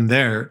happen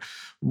there.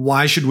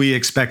 Why should we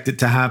expect it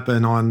to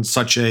happen on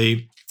such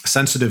a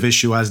sensitive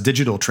issue as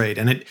digital trade?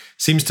 And it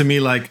seems to me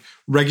like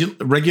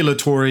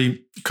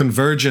regulatory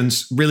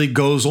convergence really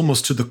goes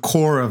almost to the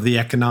core of the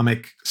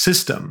economic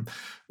system.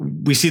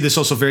 We see this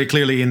also very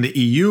clearly in the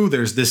EU.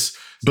 There's this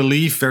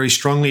belief very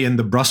strongly in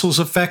the Brussels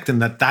effect,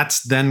 and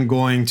that's then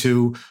going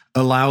to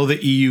allow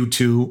the EU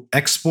to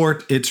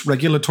export its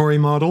regulatory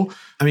model.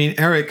 I mean,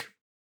 Eric,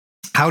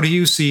 how do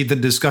you see the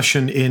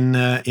discussion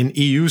in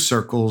EU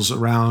circles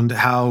around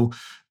how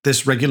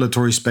this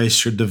regulatory space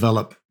should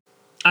develop?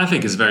 I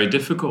think it's very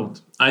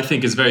difficult.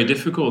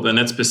 And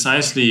that's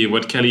precisely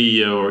what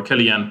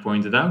Kellyanne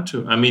pointed out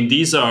to. I mean,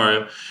 these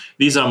are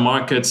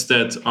markets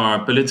that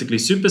are politically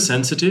super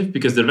sensitive,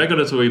 because the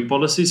regulatory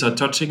policies are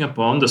touching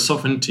upon the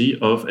sovereignty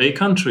of a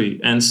country.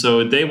 And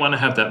so they want to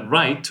have that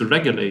right to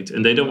regulate,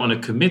 and they don't want to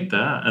commit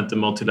that at the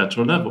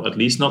multilateral level, at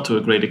least not to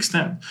a great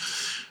extent.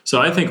 So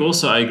I think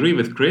also I agree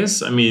with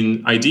Chris. I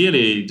mean,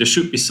 ideally, there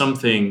should be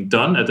something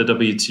done at the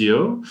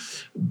WTO,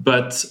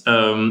 but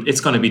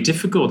it's going to be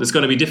difficult. It's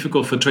going to be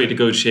difficult for trade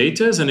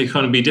negotiators, and it's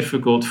going to be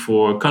difficult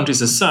for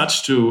countries as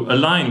such to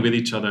align with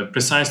each other,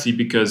 precisely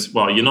because,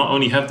 well, you not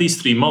only have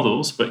these three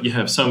models, but you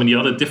have so many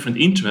other different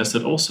interests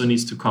that also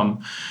needs to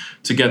come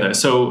together.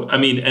 So, I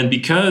mean, and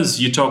because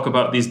you talk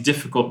about these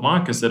difficult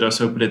markets that are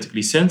so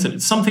politically sensitive,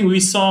 it's something we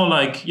saw,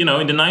 like, in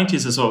the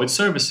 90s as well with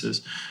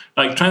services.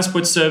 Like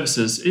transport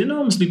services,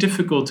 enormously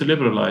difficult to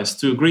liberalize,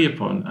 to agree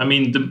upon. I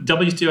mean, the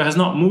WTO has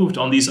not moved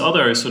on these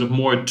other sort of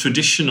more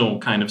traditional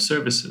kind of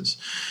services.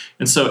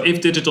 And so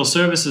if digital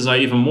services are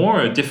even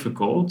more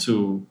difficult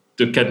to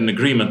get an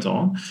agreement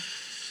on,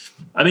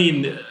 I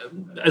mean,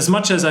 as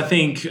much as I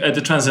think at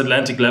the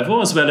transatlantic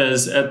level, as well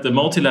as at the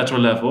multilateral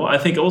level, I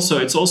think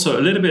it's also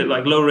a little bit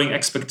like lowering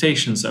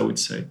expectations, I would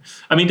say.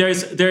 I mean, there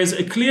is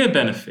a clear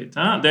benefit.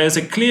 There is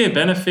a clear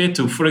benefit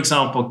to, for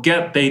example,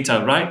 get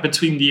data right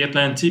between the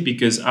Atlantic,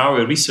 because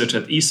our research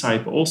at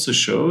eSight also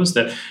shows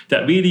that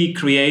really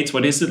creates,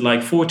 4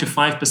 to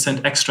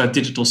 5% extra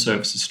digital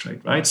services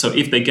trade, right? So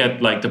if they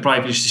get like the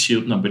Privacy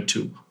Shield number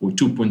 2 or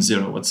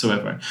 2.0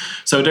 whatsoever.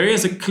 So there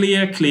is a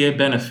clear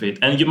benefit.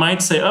 And you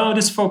might say, oh,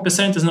 this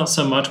 4% is not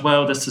so much.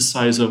 Well, that's the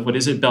size of,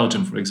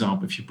 Belgium, for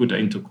example, if you put that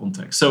into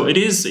context. So it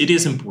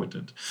is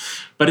important,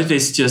 but it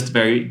is just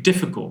very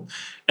difficult.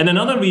 And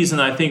another reason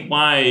I think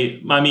why,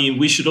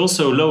 we should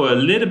also lower a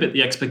little bit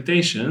the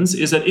expectations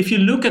is that if you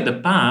look at the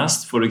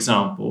past, for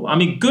example,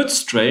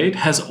 goods trade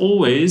has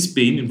always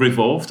been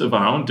revolved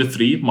around the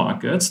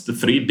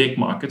three big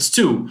markets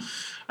too.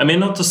 I mean,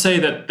 not to say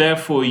that,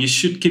 therefore, you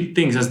should keep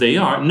things as they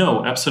are.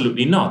 No,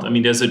 absolutely not. I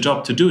mean, there's a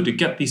job to do to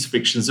get these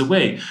frictions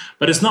away.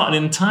 But it's not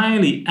an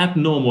entirely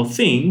abnormal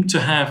thing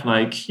to have,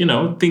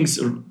 things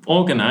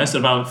organized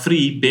around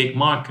three big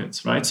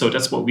markets, right? So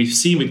that's what we've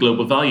seen with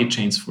global value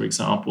chains, for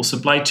example,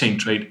 supply chain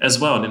trade as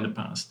well in the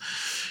past.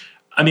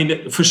 I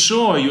mean, for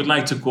sure, you would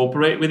like to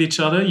cooperate with each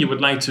other. You would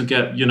like to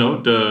get,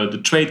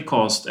 the trade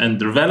cost and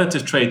the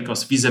relative trade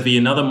cost vis-a-vis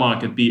another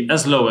market be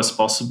as low as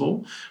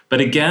possible.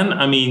 But again,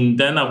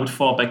 then I would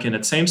fall back in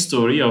that same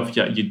story of,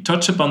 you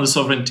touch upon the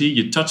sovereignty,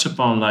 you touch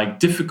upon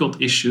difficult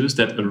issues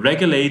that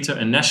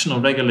a national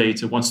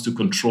regulator wants to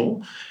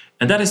control.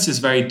 And that is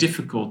just very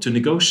difficult to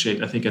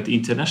negotiate, I think, at the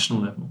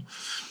international level.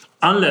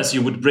 Unless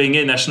you would bring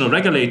in national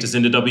regulators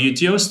in the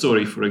WTO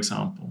story, for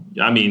example.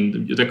 I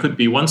mean, there could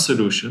be one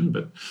solution,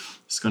 but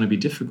it's going to be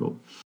difficult.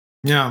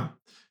 Yeah.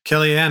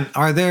 Kellyanne,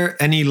 are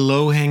there any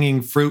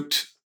low-hanging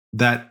fruit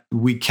that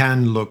we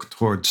can look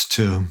towards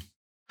to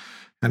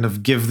kind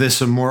of give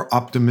this a more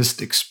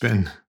optimistic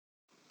spin?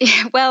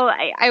 Well,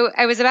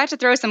 I was about to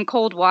throw some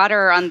cold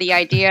water on the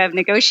idea of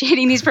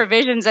negotiating these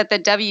provisions at the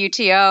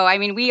WTO. I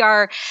mean, we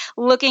are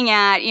looking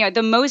at,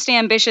 the most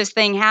ambitious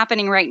thing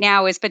happening right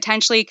now is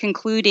potentially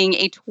concluding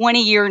a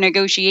 20-year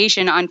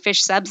negotiation on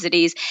fish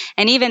subsidies.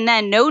 And even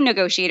then, no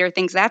negotiator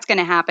thinks that's going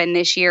to happen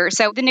this year.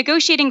 So the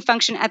negotiating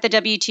function at the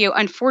WTO,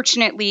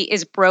 unfortunately,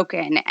 is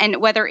broken. And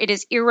whether it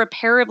is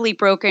irreparably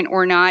broken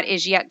or not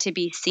is yet to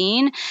be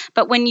seen.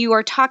 But when you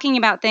are talking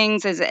about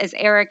things, as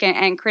Eric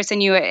and Chris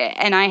and you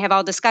and I have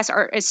all discussed,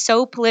 is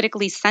so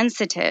politically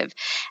sensitive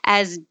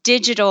as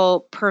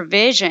digital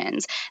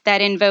provisions that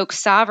invoke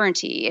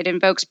sovereignty, it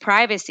invokes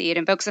privacy, it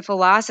invokes a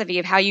philosophy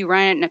of how you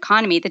run an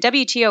economy. The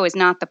WTO is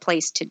not the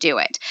place to do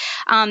it.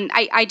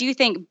 I do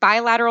think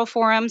bilateral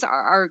forums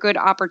are a good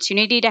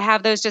opportunity to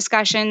have those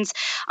discussions.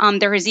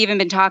 There has even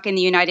been talk in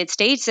the United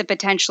States of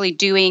potentially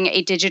doing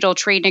a digital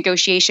trade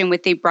negotiation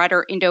with the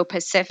broader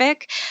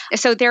Indo-Pacific.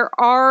 So there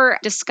are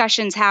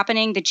discussions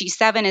happening. The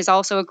G7 is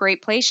also a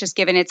great place, just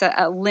given it's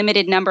a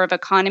limited number of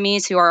economies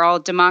economies who are all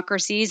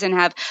democracies and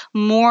have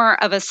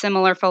more of a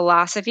similar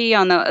philosophy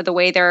on the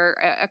way their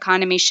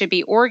economy should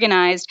be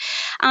organized.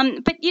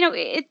 But,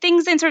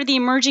 things in sort of the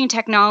emerging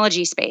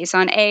technology space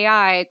on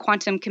AI,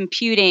 quantum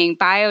computing,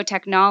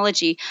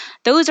 biotechnology,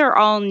 those are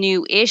all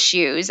new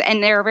issues,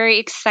 and they're very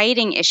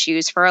exciting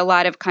issues for a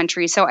lot of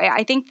countries. So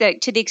I think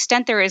that to the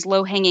extent there is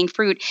low-hanging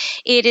fruit,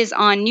 it is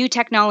on new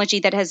technology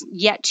that has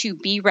yet to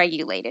be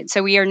regulated.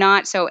 So we are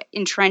not so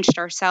entrenched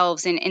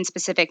ourselves in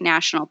specific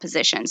national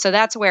positions. So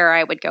that's where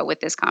I would go with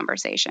this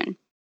conversation.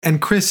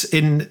 And Chris,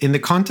 in the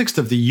context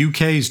of the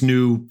UK's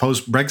new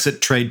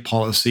post-Brexit trade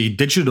policy,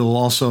 digital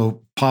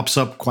also pops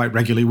up quite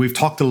regularly. We've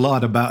talked a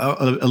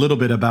little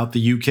bit about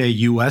the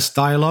UK-US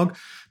dialogue,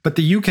 but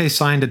the UK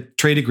signed a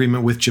trade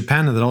agreement with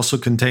Japan that also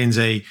contains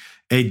a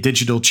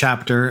digital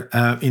chapter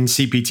in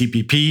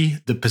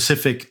CPTPP, the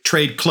Pacific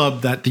Trade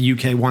Club that the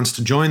UK wants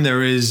to join.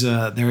 There is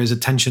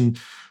attention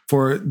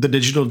for the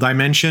digital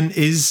dimension.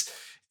 Is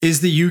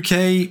the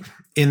UK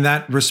in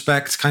that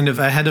respect kind of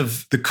ahead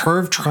of the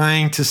curve,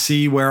 trying to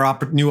see where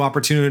new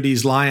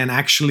opportunities lie and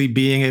actually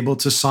being able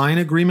to sign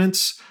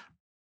agreements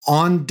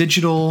on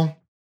digital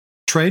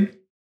trade?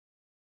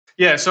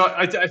 Yeah, so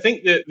I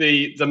think that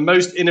the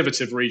most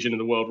innovative region in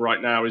the world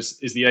right now is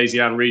the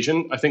ASEAN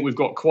region. I think we've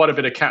got quite a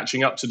bit of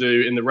catching up to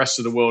do in the rest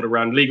of the world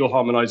around legal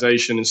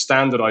harmonization and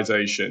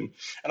standardization.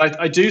 And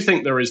I do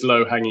think there is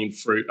low-hanging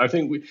fruit. I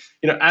think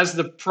as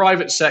the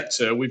private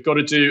sector, we've got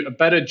to do a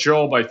better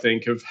job, I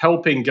think, of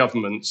helping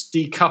governments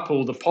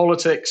decouple the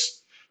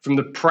politics from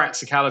the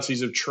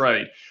practicalities of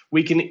trade.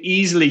 We can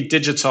easily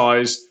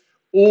digitize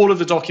all of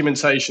the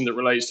documentation that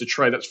relates to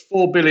trade. That's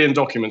 4 billion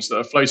documents that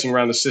are floating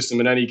around the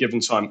system at any given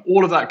time.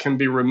 All of that can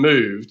be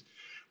removed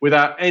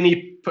without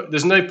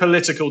there's no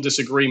political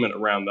disagreement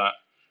around that.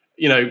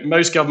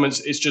 Most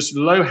governments, it's just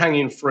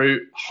low-hanging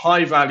fruit,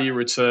 high-value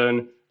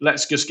return.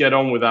 Let's just get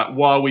on with that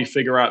while we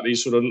figure out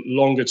these sort of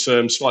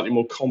longer-term, slightly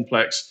more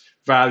complex,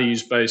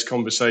 values-based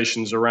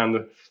conversations around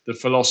the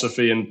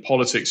philosophy and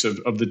politics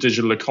of the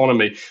digital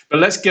economy.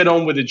 But let's get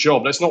on with the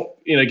job. Let's not,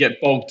 get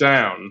bogged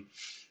down.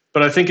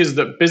 But I think is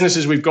that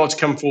businesses, we've got to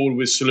come forward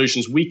with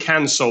solutions. We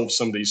can solve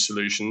some of these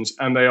solutions,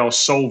 and they are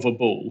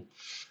solvable.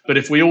 But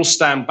if we all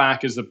stand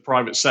back as the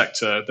private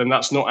sector, then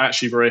that's not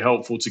actually very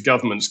helpful to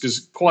governments,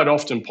 because quite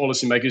often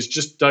policymakers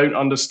just don't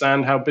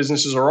understand how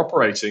businesses are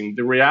operating,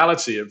 the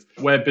reality of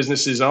where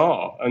businesses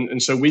are.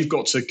 And so we've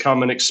got to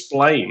come and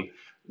explain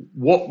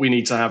what we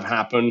need to have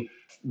happen,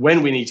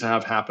 when we need to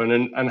have happen,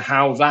 and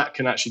how that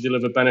can actually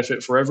deliver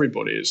benefit for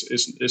everybody.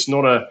 It's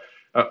not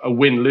a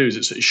win-lose.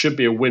 It should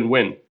be a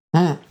win-win.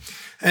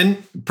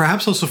 And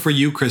perhaps also for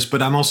you, Chris, but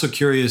I'm also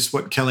curious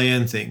what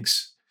Kellyanne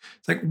thinks.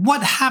 It's like,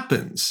 what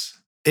happens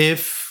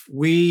if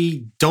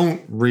we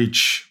don't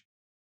reach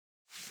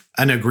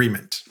an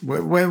agreement?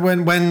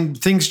 When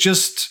things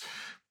just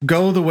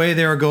go the way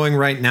they are going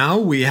right now,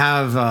 we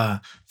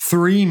have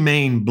 3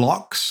 main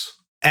blocks.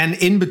 And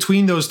in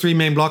between those 3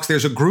 main blocks,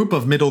 there's a group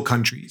of middle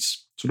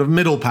countries, sort of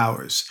middle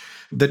powers,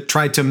 that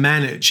try to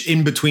manage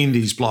in between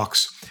these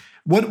blocks.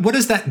 What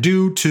does that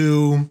do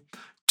to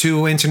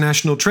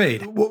international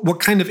trade? What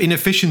kind of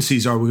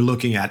inefficiencies are we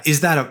looking at? Is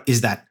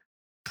that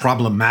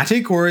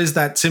problematic, or is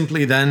that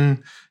simply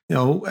then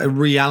a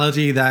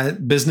reality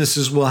that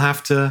businesses will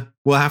have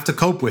to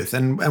cope with?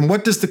 And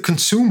what does the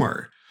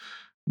consumer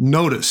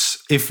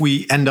notice if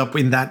we end up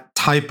in that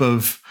type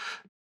of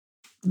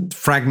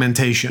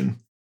fragmentation?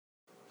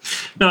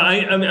 No,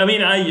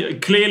 I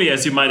clearly,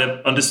 as you might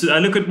have understood, I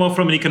look at more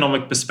from an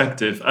economic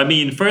perspective.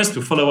 First,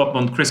 to follow up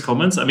on Chris'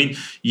 comments,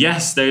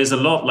 yes, there is a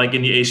lot like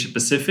in the Asia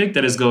Pacific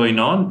that is going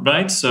on,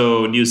 right?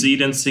 So New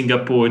Zealand,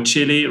 Singapore,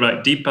 Chile,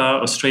 right?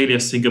 DIPA, Australia,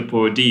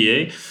 Singapore,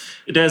 DEA.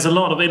 There's a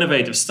lot of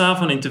innovative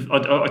stuff on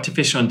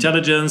artificial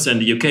intelligence,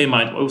 and the UK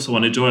might also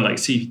want to join like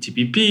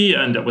CPTPP,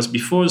 and that was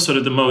before sort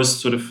of the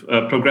most sort of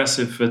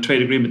progressive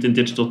trade agreement in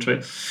digital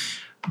trade.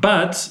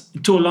 But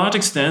to a large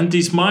extent,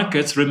 these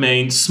markets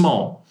remain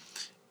small.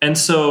 And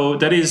so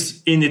that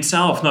is in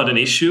itself not an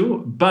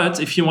issue. But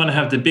if you want to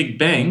have the big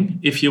bang,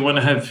 if you want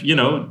to have,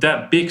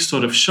 that big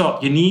sort of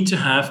shot, you need to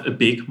have a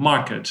big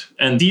market.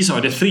 And these are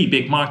the 3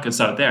 big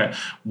markets out there.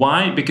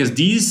 Why? Because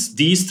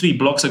these 3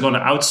 blocks are going to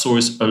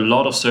outsource a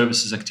lot of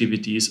services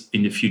activities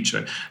in the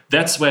future.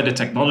 That's where the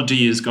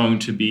technology is going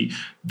to be.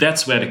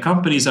 That's where the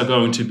companies are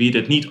going to be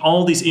that need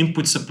all these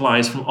input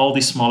supplies from all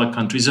these smaller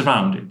countries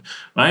around it,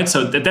 right?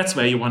 So that's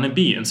where you want to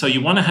be. And so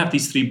you want to have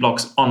these 3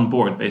 blocks on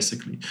board,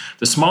 basically.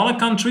 The smaller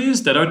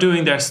countries that are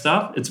doing their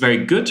stuff, it's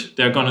very good.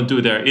 They're going to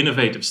do their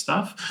innovative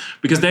stuff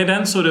because they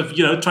then sort of,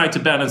 try to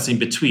balance in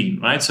between,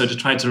 right? So to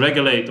try to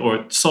regulate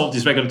or solve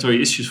these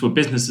regulatory issues for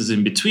businesses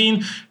in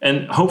between.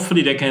 And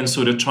hopefully they can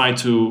sort of try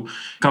to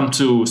come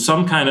to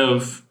some kind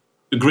of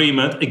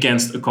agreement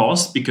against a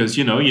cost, because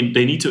they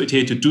need to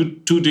adhere to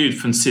 2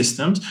 different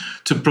systems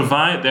to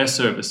provide their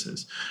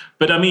services.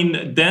 But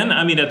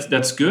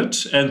that's good,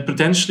 and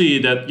potentially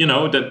that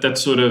that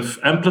sort of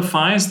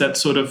amplifies that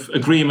sort of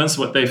agreements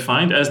what they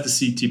find, as the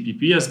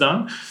CTPP has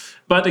done.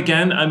 But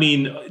again, I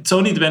mean, it's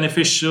only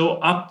beneficial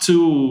up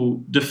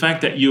to the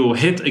fact that you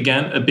hit,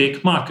 again, a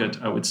big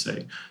market, I would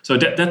say. So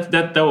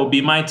that will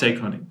be my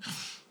take on it.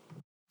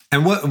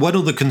 And what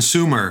will the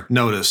consumer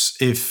notice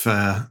if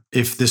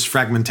this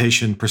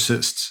fragmentation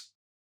persists?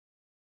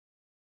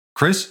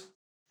 Chris?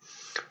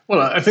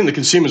 Well, I think the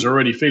consumers are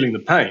already feeling the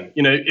pain.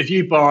 You know, if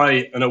you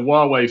buy a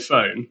Huawei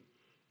phone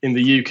in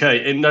the UK,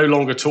 it no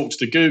longer talks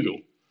to Google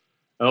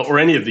or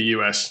any of the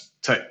US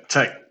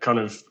tech kind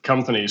of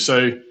companies.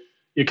 So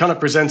you're kind of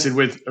presented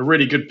with a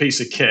really good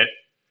piece of kit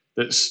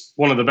that's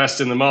one of the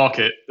best in the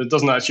market that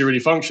doesn't actually really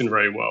function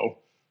very well,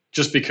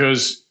 just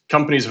because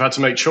companies have had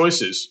to make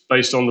choices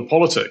based on the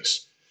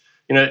politics.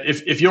 You know,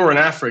 if you're in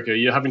Africa,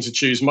 you're having to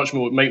choose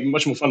make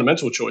much more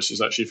fundamental choices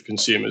actually for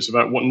consumers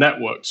about what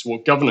networks,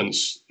 what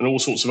governance, and all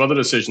sorts of other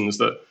decisions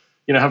that,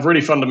 you know, have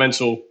really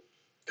fundamental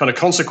kind of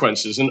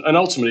consequences. And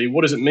ultimately,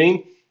 what does it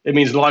mean? It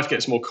means life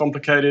gets more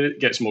complicated, it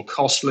gets more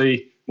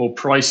costly, more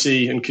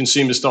pricey, and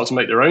consumers start to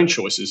make their own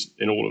choices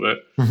in all of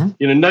it. Mm-hmm.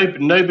 You know,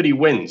 nobody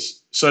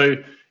wins. So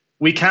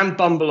we can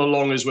bumble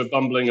along as we're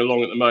bumbling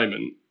along at the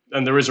moment,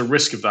 and there is a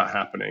risk of that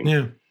happening.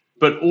 Yeah.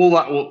 But all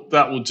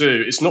that will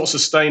do, it's not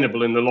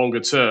sustainable in the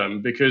longer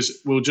term, because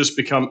we'll just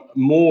become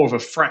more of a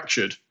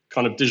fractured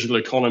kind of digital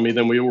economy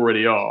than we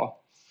already are.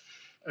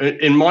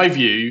 In my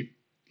view,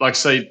 like I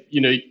say,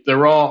 you know,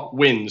 there are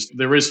wins.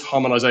 There is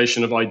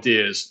harmonization of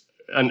ideas.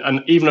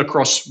 And even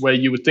across where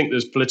you would think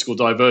there's political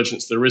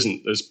divergence, there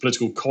isn't. There's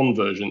political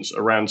convergence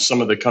around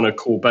some of the kind of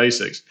core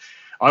basics.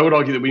 I would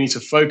argue that we need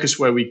to focus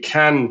where we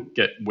can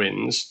get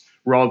wins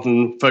rather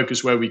than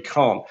focus where we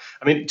can't.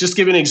 I mean, just to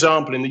give you an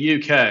example, in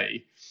the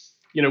UK,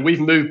 you know, we've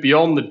moved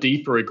beyond the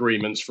deeper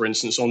agreements, for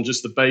instance, on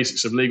just the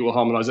basics of legal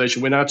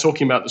harmonization. We're now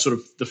talking about the sort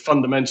of the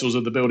fundamentals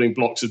of the building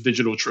blocks of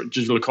digital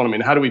economy,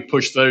 and how do we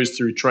push those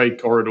through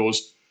trade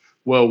corridors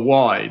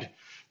worldwide.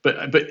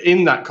 But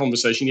in that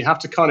conversation, you have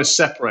to kind of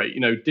separate,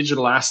 you know,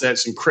 digital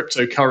assets and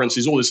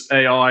cryptocurrencies, all this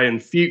AI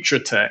and future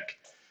tech,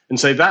 and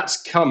say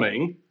that's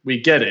coming, we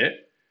get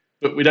it,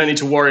 but we don't need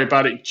to worry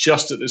about it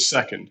just at this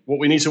second. What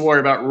we need to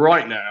worry about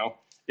right now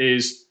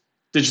is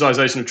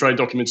digitalization of trade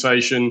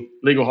documentation,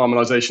 legal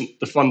harmonization,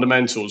 the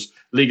fundamentals,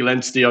 legal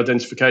entity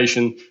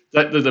identification,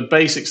 the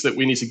basics that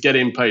we need to get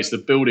in place, the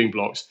building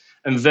blocks.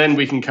 And then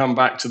we can come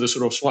back to the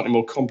sort of slightly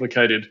more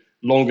complicated,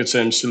 longer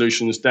term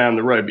solutions down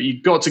the road. But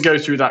you've got to go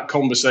through that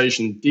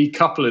conversation,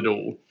 decouple it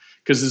all,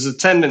 because there's a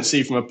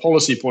tendency from a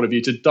policy point of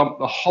view to dump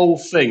the whole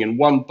thing in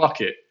one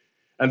bucket.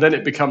 And then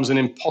it becomes an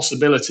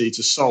impossibility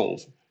to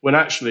solve, when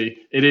actually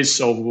it is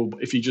solvable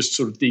if you just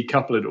sort of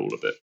decouple it all a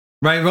bit.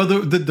 Right. Well,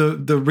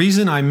 the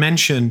reason I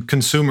mention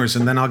consumers,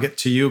 and then I'll get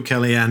to you,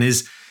 Kellyanne,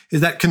 is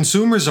that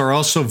consumers are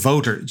also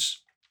voters,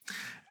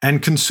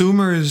 and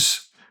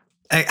consumers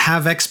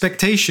have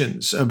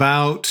expectations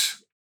about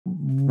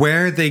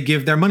where they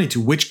give their money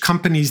to, which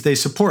companies they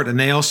support, and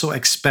they also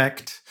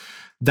expect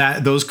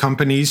that those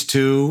companies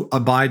to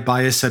abide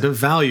by a set of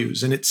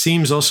values. And it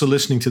seems also,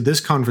 listening to this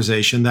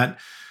conversation, that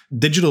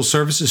digital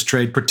services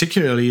trade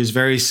particularly is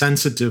very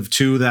sensitive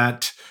to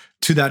that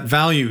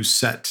value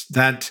set,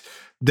 that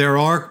there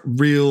are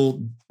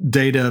real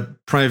data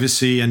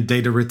privacy and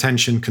data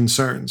retention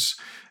concerns.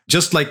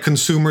 Just like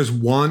consumers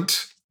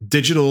want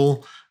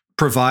digital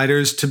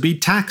providers to be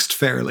taxed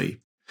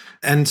fairly.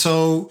 And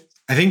so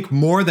I think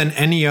more than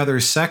any other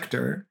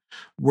sector,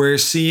 we're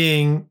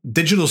seeing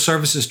digital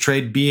services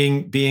trade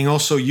being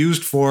also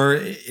used for,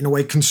 in a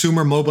way,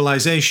 consumer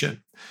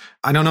mobilization.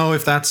 I don't know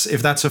if that's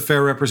a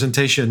fair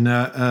representation,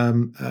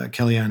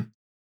 Kellyanne.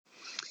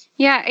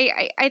 Yeah,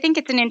 I think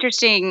it's an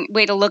interesting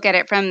way to look at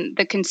it from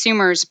the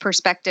consumer's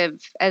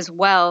perspective as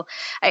well.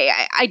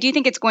 I do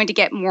think it's going to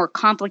get more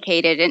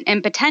complicated,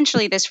 and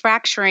potentially this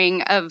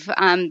fracturing of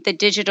the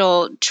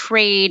digital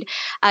trade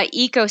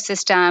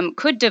ecosystem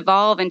could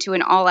devolve into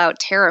an all-out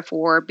tariff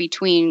war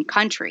between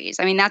countries.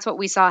 I mean, that's what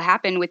we saw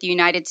happen with the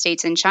United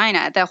States and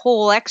China. The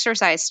whole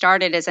exercise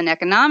started as an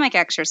economic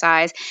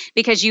exercise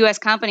because U.S.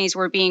 companies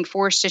were being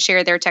forced to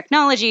share their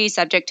technology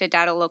subject to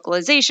data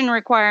localization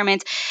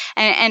requirements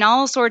and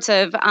all sorts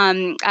of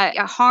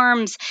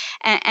harms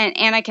and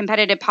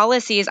anti-competitive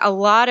policies, a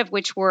lot of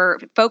which were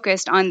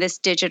focused on this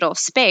digital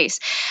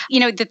space. You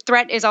know, the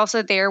threat is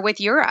also there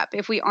with Europe.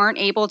 If we aren't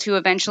able to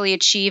eventually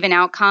achieve an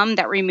outcome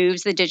that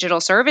removes the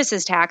digital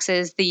services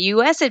taxes, the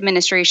U.S.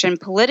 administration,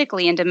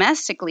 politically and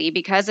domestically,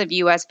 because of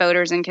U.S.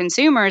 voters and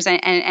consumers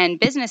and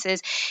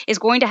businesses, is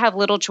going to have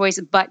little choice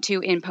but to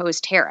impose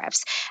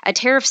tariffs.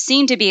 Tariffs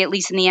seem to be, at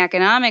least in the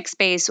economic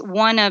space,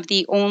 one of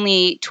the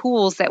only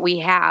tools that we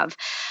have.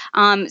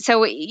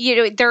 So, you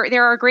know,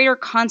 there are greater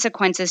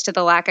consequences to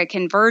the lack of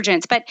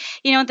convergence. But,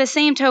 you know, at the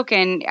same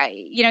token,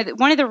 you know,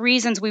 one of the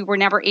reasons we were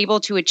never able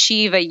to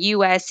achieve a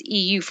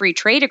U.S.-EU free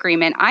trade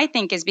agreement, I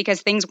think, is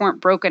because things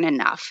weren't broken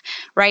enough,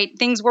 right?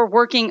 Things were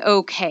working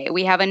okay.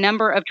 We have a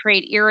number of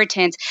trade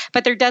irritants,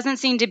 but there doesn't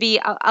seem to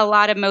be a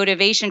lot of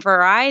motivation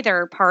for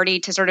either party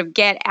to sort of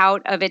get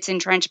out of its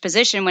entrenched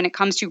position when it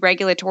comes to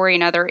regulatory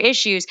and other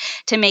issues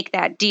to make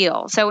that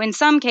deal. So in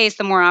some case,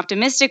 the more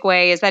optimistic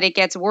way is that it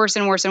gets worse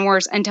and worse and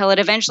worse until it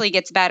eventually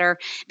gets looks better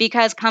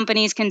because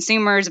companies,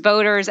 consumers,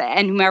 voters,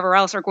 and whomever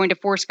else are going to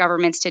force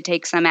governments to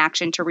take some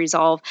action to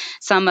resolve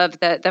some of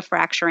the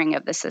fracturing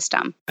of the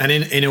system. And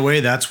in a way,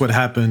 that's what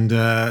happened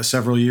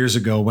several years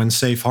ago when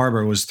Safe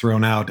Harbor was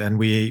thrown out, and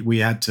we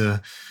had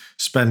to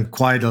spend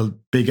quite a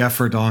big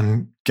effort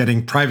on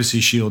getting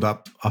Privacy Shield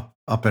up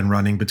and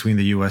running between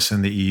the US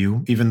and the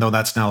EU, even though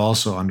that's now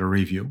also under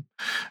review.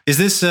 Is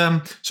this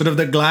sort of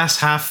the glass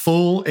half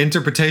full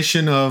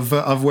interpretation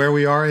of where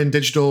we are in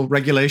digital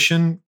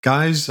regulation?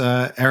 Guys,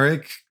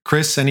 Eric,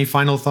 Chris, any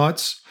final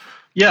thoughts?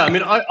 Yeah, I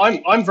mean,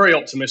 I'm very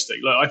optimistic.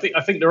 Look,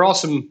 I think there are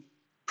some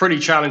pretty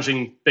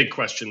challenging big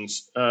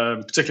questions,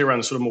 particularly around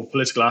the sort of more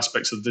political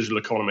aspects of the digital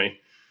economy.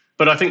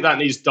 But I think that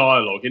needs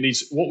dialogue. It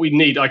needs what we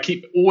need.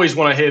 Always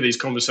when I hear these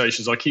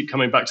conversations, I keep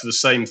coming back to the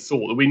same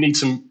thought that we need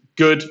some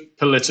good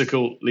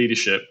political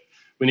leadership.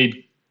 We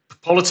need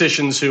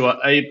politicians who are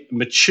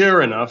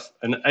mature enough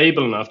and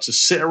able enough to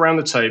sit around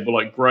the table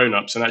like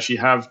grown-ups and actually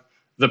have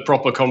the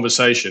proper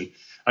conversation.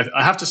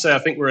 I have to say, I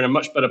think we're in a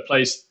much better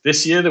place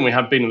this year than we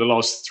have been in the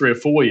last 3 or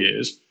 4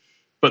 years,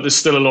 but there's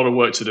still a lot of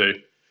work to do.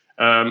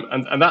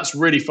 And that's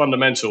really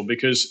fundamental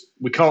because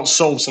we can't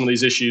solve some of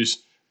these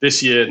issues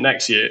this year,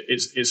 next year.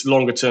 It's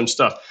longer term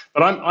stuff.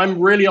 But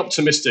I'm really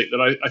optimistic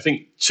that I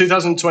think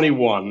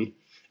 2021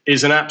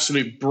 is an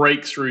absolute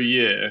breakthrough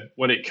year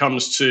when it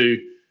comes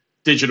to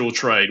digital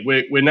trade.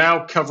 We're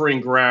now covering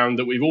ground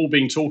that we've all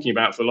been talking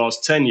about for the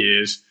last 10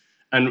 years,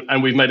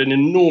 and we've made an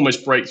enormous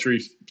breakthrough,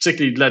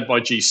 particularly led by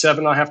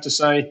G7, I have to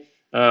say,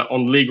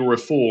 on legal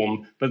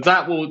reform. But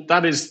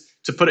that is,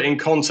 to put it in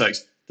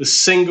context, the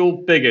single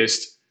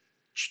biggest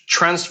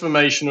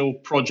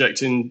transformational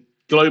project in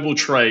global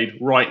trade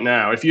right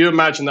now. If you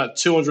imagine that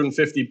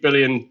 250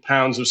 billion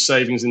pounds of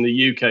savings in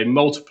the UK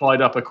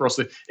multiplied up across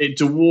it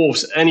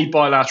dwarfs any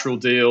bilateral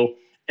deal,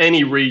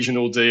 any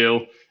regional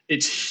deal.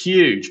 It's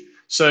huge.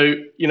 So,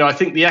 I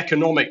think the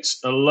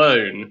economics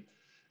alone,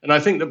 and I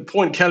think the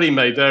point Kelly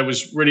made there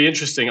was really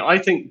interesting. I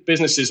think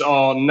businesses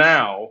are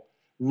now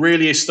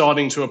really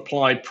starting to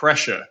apply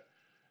pressure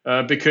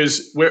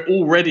because we're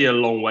already a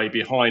long way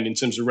behind in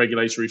terms of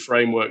regulatory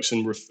frameworks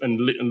and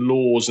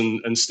laws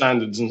and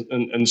standards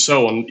and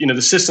so on.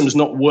 The system is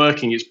not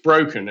working. It's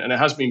broken, and it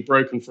has been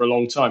broken for a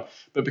long time.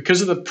 But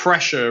because of the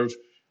pressure of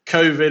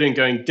COVID and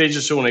going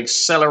digital and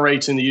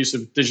accelerating the use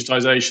of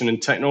digitization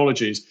and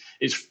technologies,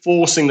 it's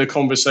forcing the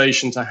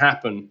conversation to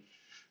happen.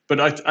 But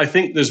I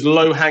think there's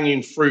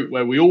low-hanging fruit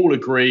where we all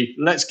agree,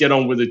 let's get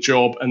on with the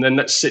job, and then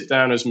let's sit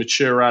down as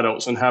mature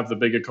adults and have the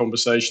bigger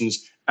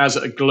conversations as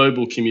a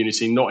global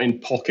community, not in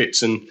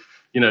pockets and,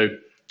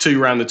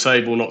 2 around the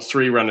table, not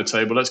 3 around the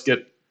table. Let's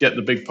get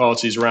the big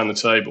parties around the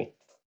table.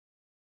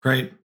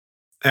 Great.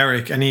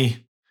 Eric,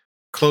 any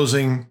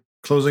closing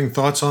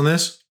thoughts on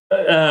this?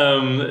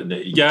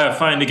 Yeah,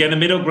 fine. Again, a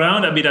middle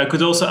ground.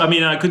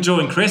 I could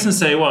join Chris and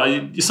say,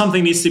 well,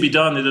 something needs to be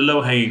done in the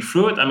low-hanging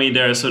fruit.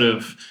 There are sort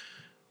of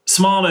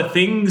smaller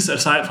things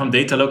aside from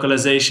data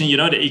localization,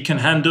 that you can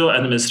handle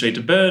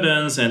administrative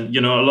burdens and,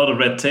 a lot of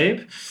red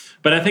tape.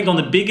 But I think on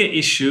the bigger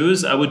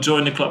issues, I would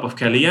join the club of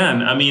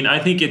Kellyanne. I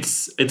think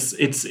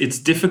it's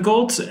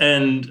difficult,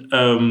 and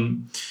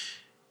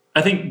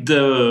I think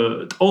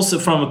also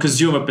from a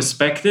consumer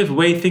perspective, the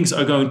way things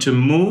are going to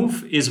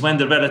move is when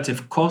the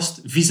relative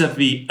cost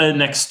vis-a-vis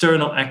an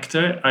external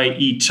actor,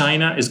 i.e.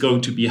 China, is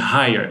going to be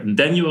higher. And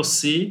then you will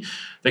see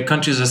that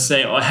countries are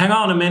saying, oh, hang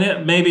on a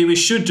minute, maybe we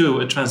should do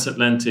a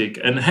transatlantic.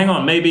 And hang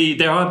on, maybe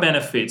there are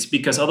benefits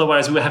because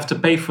otherwise we have to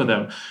pay for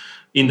them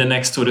in the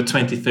next sort of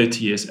 20, 30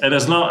 years. And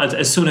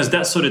as soon as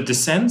that sort of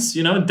descends,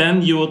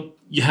 then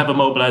you have a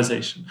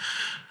mobilization.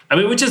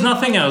 Which is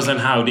nothing else than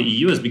how the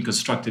EU has been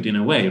constructed in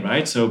a way,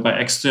 right? So by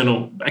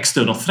external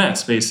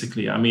threats,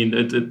 basically.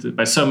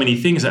 By so many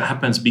things that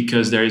happens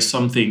because there is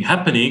something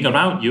happening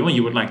around you and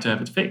you would like to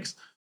have it fixed.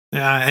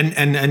 Yeah,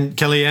 and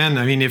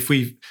Kellyanne, if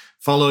we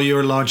follow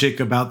your logic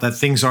about that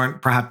things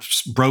aren't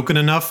perhaps broken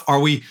enough, are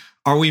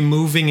we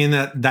moving in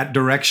that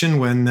direction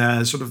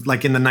when sort of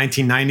like in the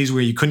 1990s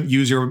where you couldn't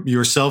use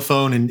your cell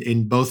phone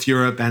in both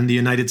Europe and the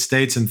United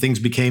States and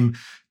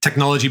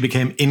technology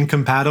became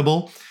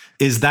incompatible?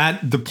 Is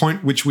that the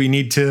point which we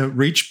need to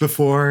reach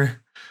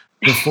before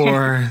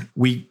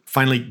we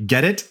finally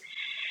get it?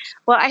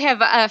 Well, I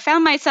have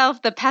found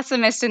myself the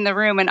pessimist in the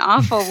room an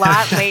awful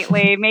lot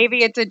lately.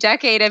 Maybe it's a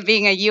decade of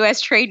being a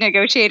U.S. trade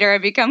negotiator.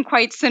 I've become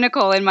quite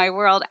cynical in my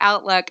world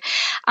outlook.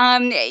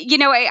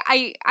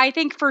 I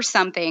think for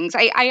some things,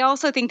 I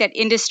also think that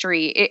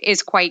industry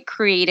is quite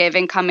creative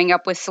in coming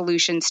up with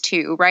solutions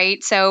too,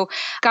 right? So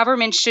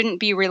governments shouldn't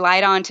be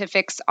relied on to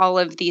fix all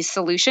of these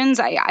solutions.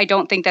 I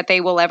don't think that they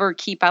will ever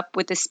keep up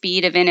with the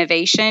speed of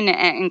innovation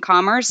and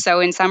commerce. So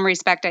in some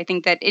respect, I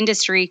think that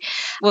industry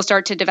will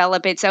start to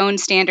develop its own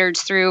standards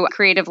standards through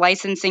creative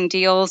licensing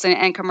deals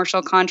and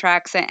commercial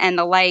contracts and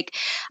the like.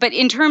 But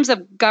in terms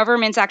of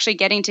governments actually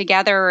getting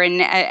together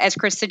and, as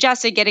Chris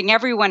suggested, getting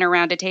everyone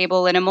around a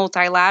table in a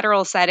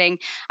multilateral setting,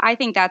 I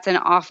think that's an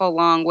awful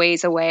long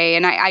ways away.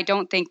 And I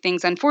don't think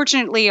things,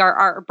 unfortunately,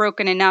 are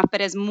broken enough.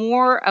 But as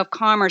more of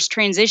commerce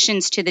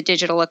transitions to the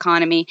digital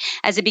economy,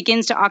 as it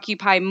begins to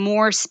occupy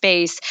more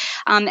space,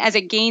 as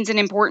it gains in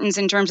importance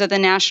in terms of the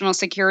national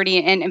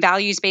security and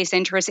values-based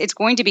interests, it's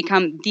going to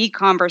become the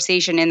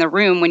conversation in the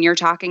room when you're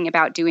talking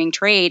about doing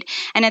trade.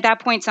 And at that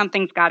point,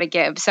 something's got to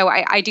give. So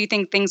I do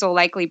think things will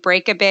likely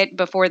break a bit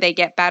before they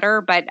get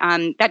better. But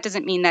that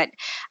doesn't mean that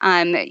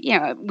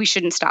we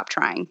shouldn't stop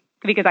trying,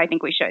 because I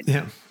think we should.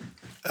 Yeah.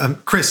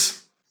 Chris?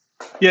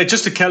 Yeah,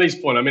 just to Kelly's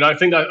point, I mean, I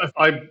think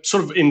I'm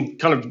sort of in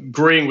kind of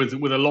agreeing with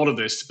a lot of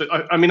this, but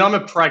I mean, I'm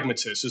a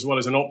pragmatist as well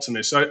as an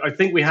optimist. So I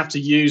think we have to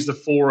use the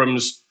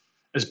forums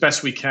as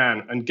best we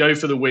can and go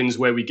for the wins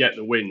where we get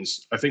the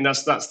wins. I think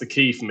that's the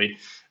key for me.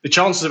 The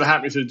chances of it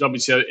happening through the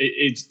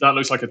WTO, that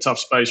looks like a tough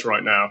space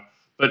right now.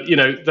 But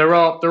there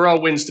are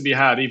wins to be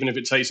had, even if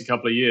it takes a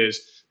couple of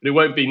years. But it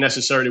won't be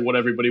necessarily what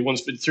everybody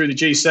wants. But through the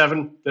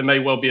G7, there may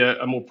well be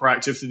a more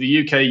proactive. Through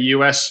the UK,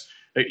 US,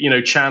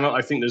 channel,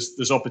 I think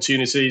there's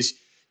opportunities.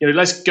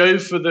 Let's go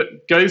for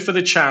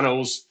the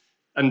channels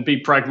and be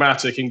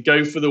pragmatic and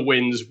go for the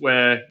wins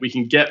where we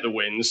can get the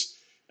wins.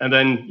 And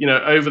then,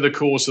 over the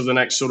course of the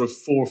next sort of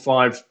 4,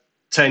 5,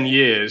 10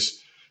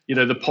 years,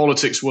 the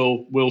politics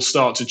will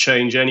start to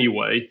change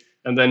anyway.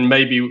 And then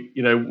maybe,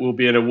 we'll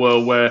be in a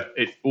world where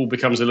it all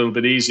becomes a little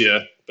bit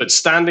easier. But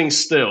standing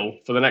still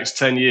for the next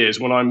 10 years,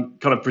 when I'm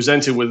kind of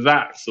presented with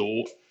that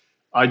thought,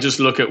 I just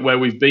look at where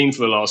we've been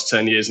for the last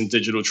 10 years in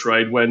digital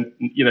trade when,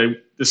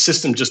 the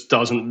system just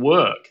doesn't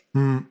work.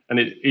 And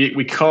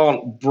we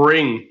can't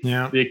bring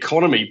the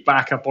economy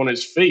back up on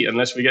its feet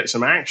unless we get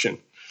some action.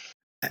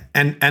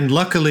 And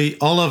luckily,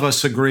 all of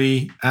us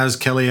agree, as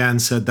Kellyanne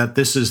said, that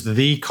this is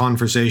the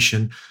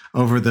conversation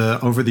over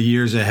the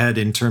years ahead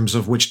in terms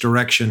of which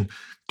direction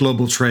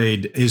global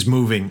trade is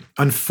moving.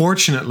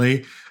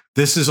 Unfortunately,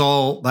 this is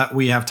all that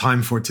we have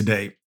time for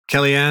today.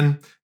 Kellyanne,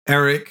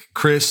 Eric,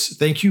 Chris,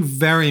 thank you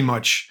very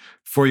much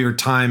for your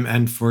time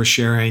and for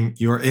sharing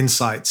your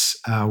insights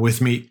with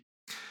me.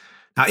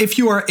 Now, if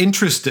you are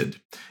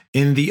interested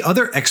in the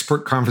other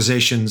expert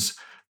conversations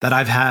that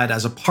I've had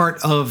as a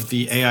part of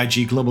the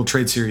AIG Global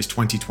Trade Series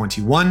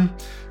 2021,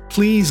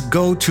 please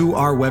go to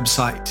our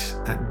website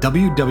at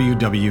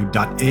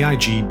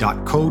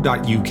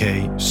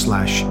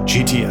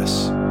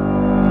www.aig.co.uk/GTS.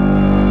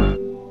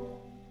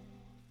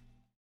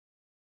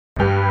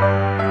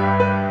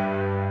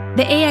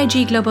 The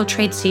AIG Global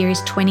Trade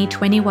Series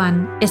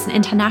 2021 is an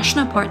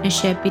international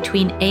partnership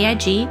between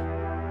AIG,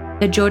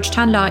 the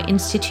Georgetown Law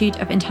Institute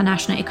of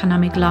International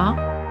Economic Law,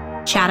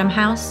 Chatham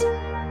House,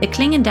 the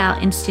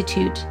Klingendal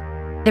Institute,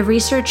 the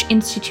Research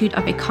Institute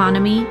of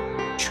Economy,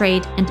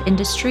 Trade and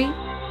Industry,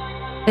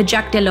 the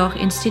Jacques Delors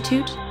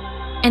Institute,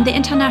 and the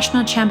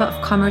International Chamber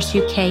of Commerce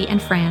UK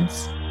and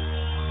France.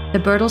 The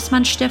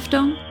Bertelsmann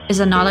Stiftung is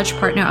a knowledge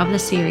partner of the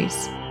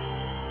series.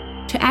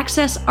 To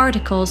access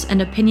articles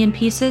and opinion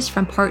pieces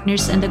from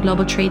partners in the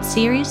Global Trade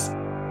Series,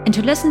 and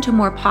to listen to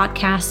more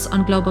podcasts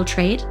on global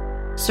trade,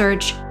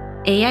 search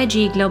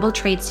AIG Global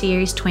Trade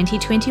Series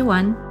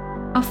 2021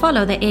 or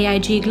follow the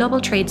AIG Global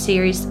Trade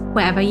Series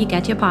wherever you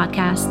get your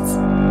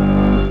podcasts.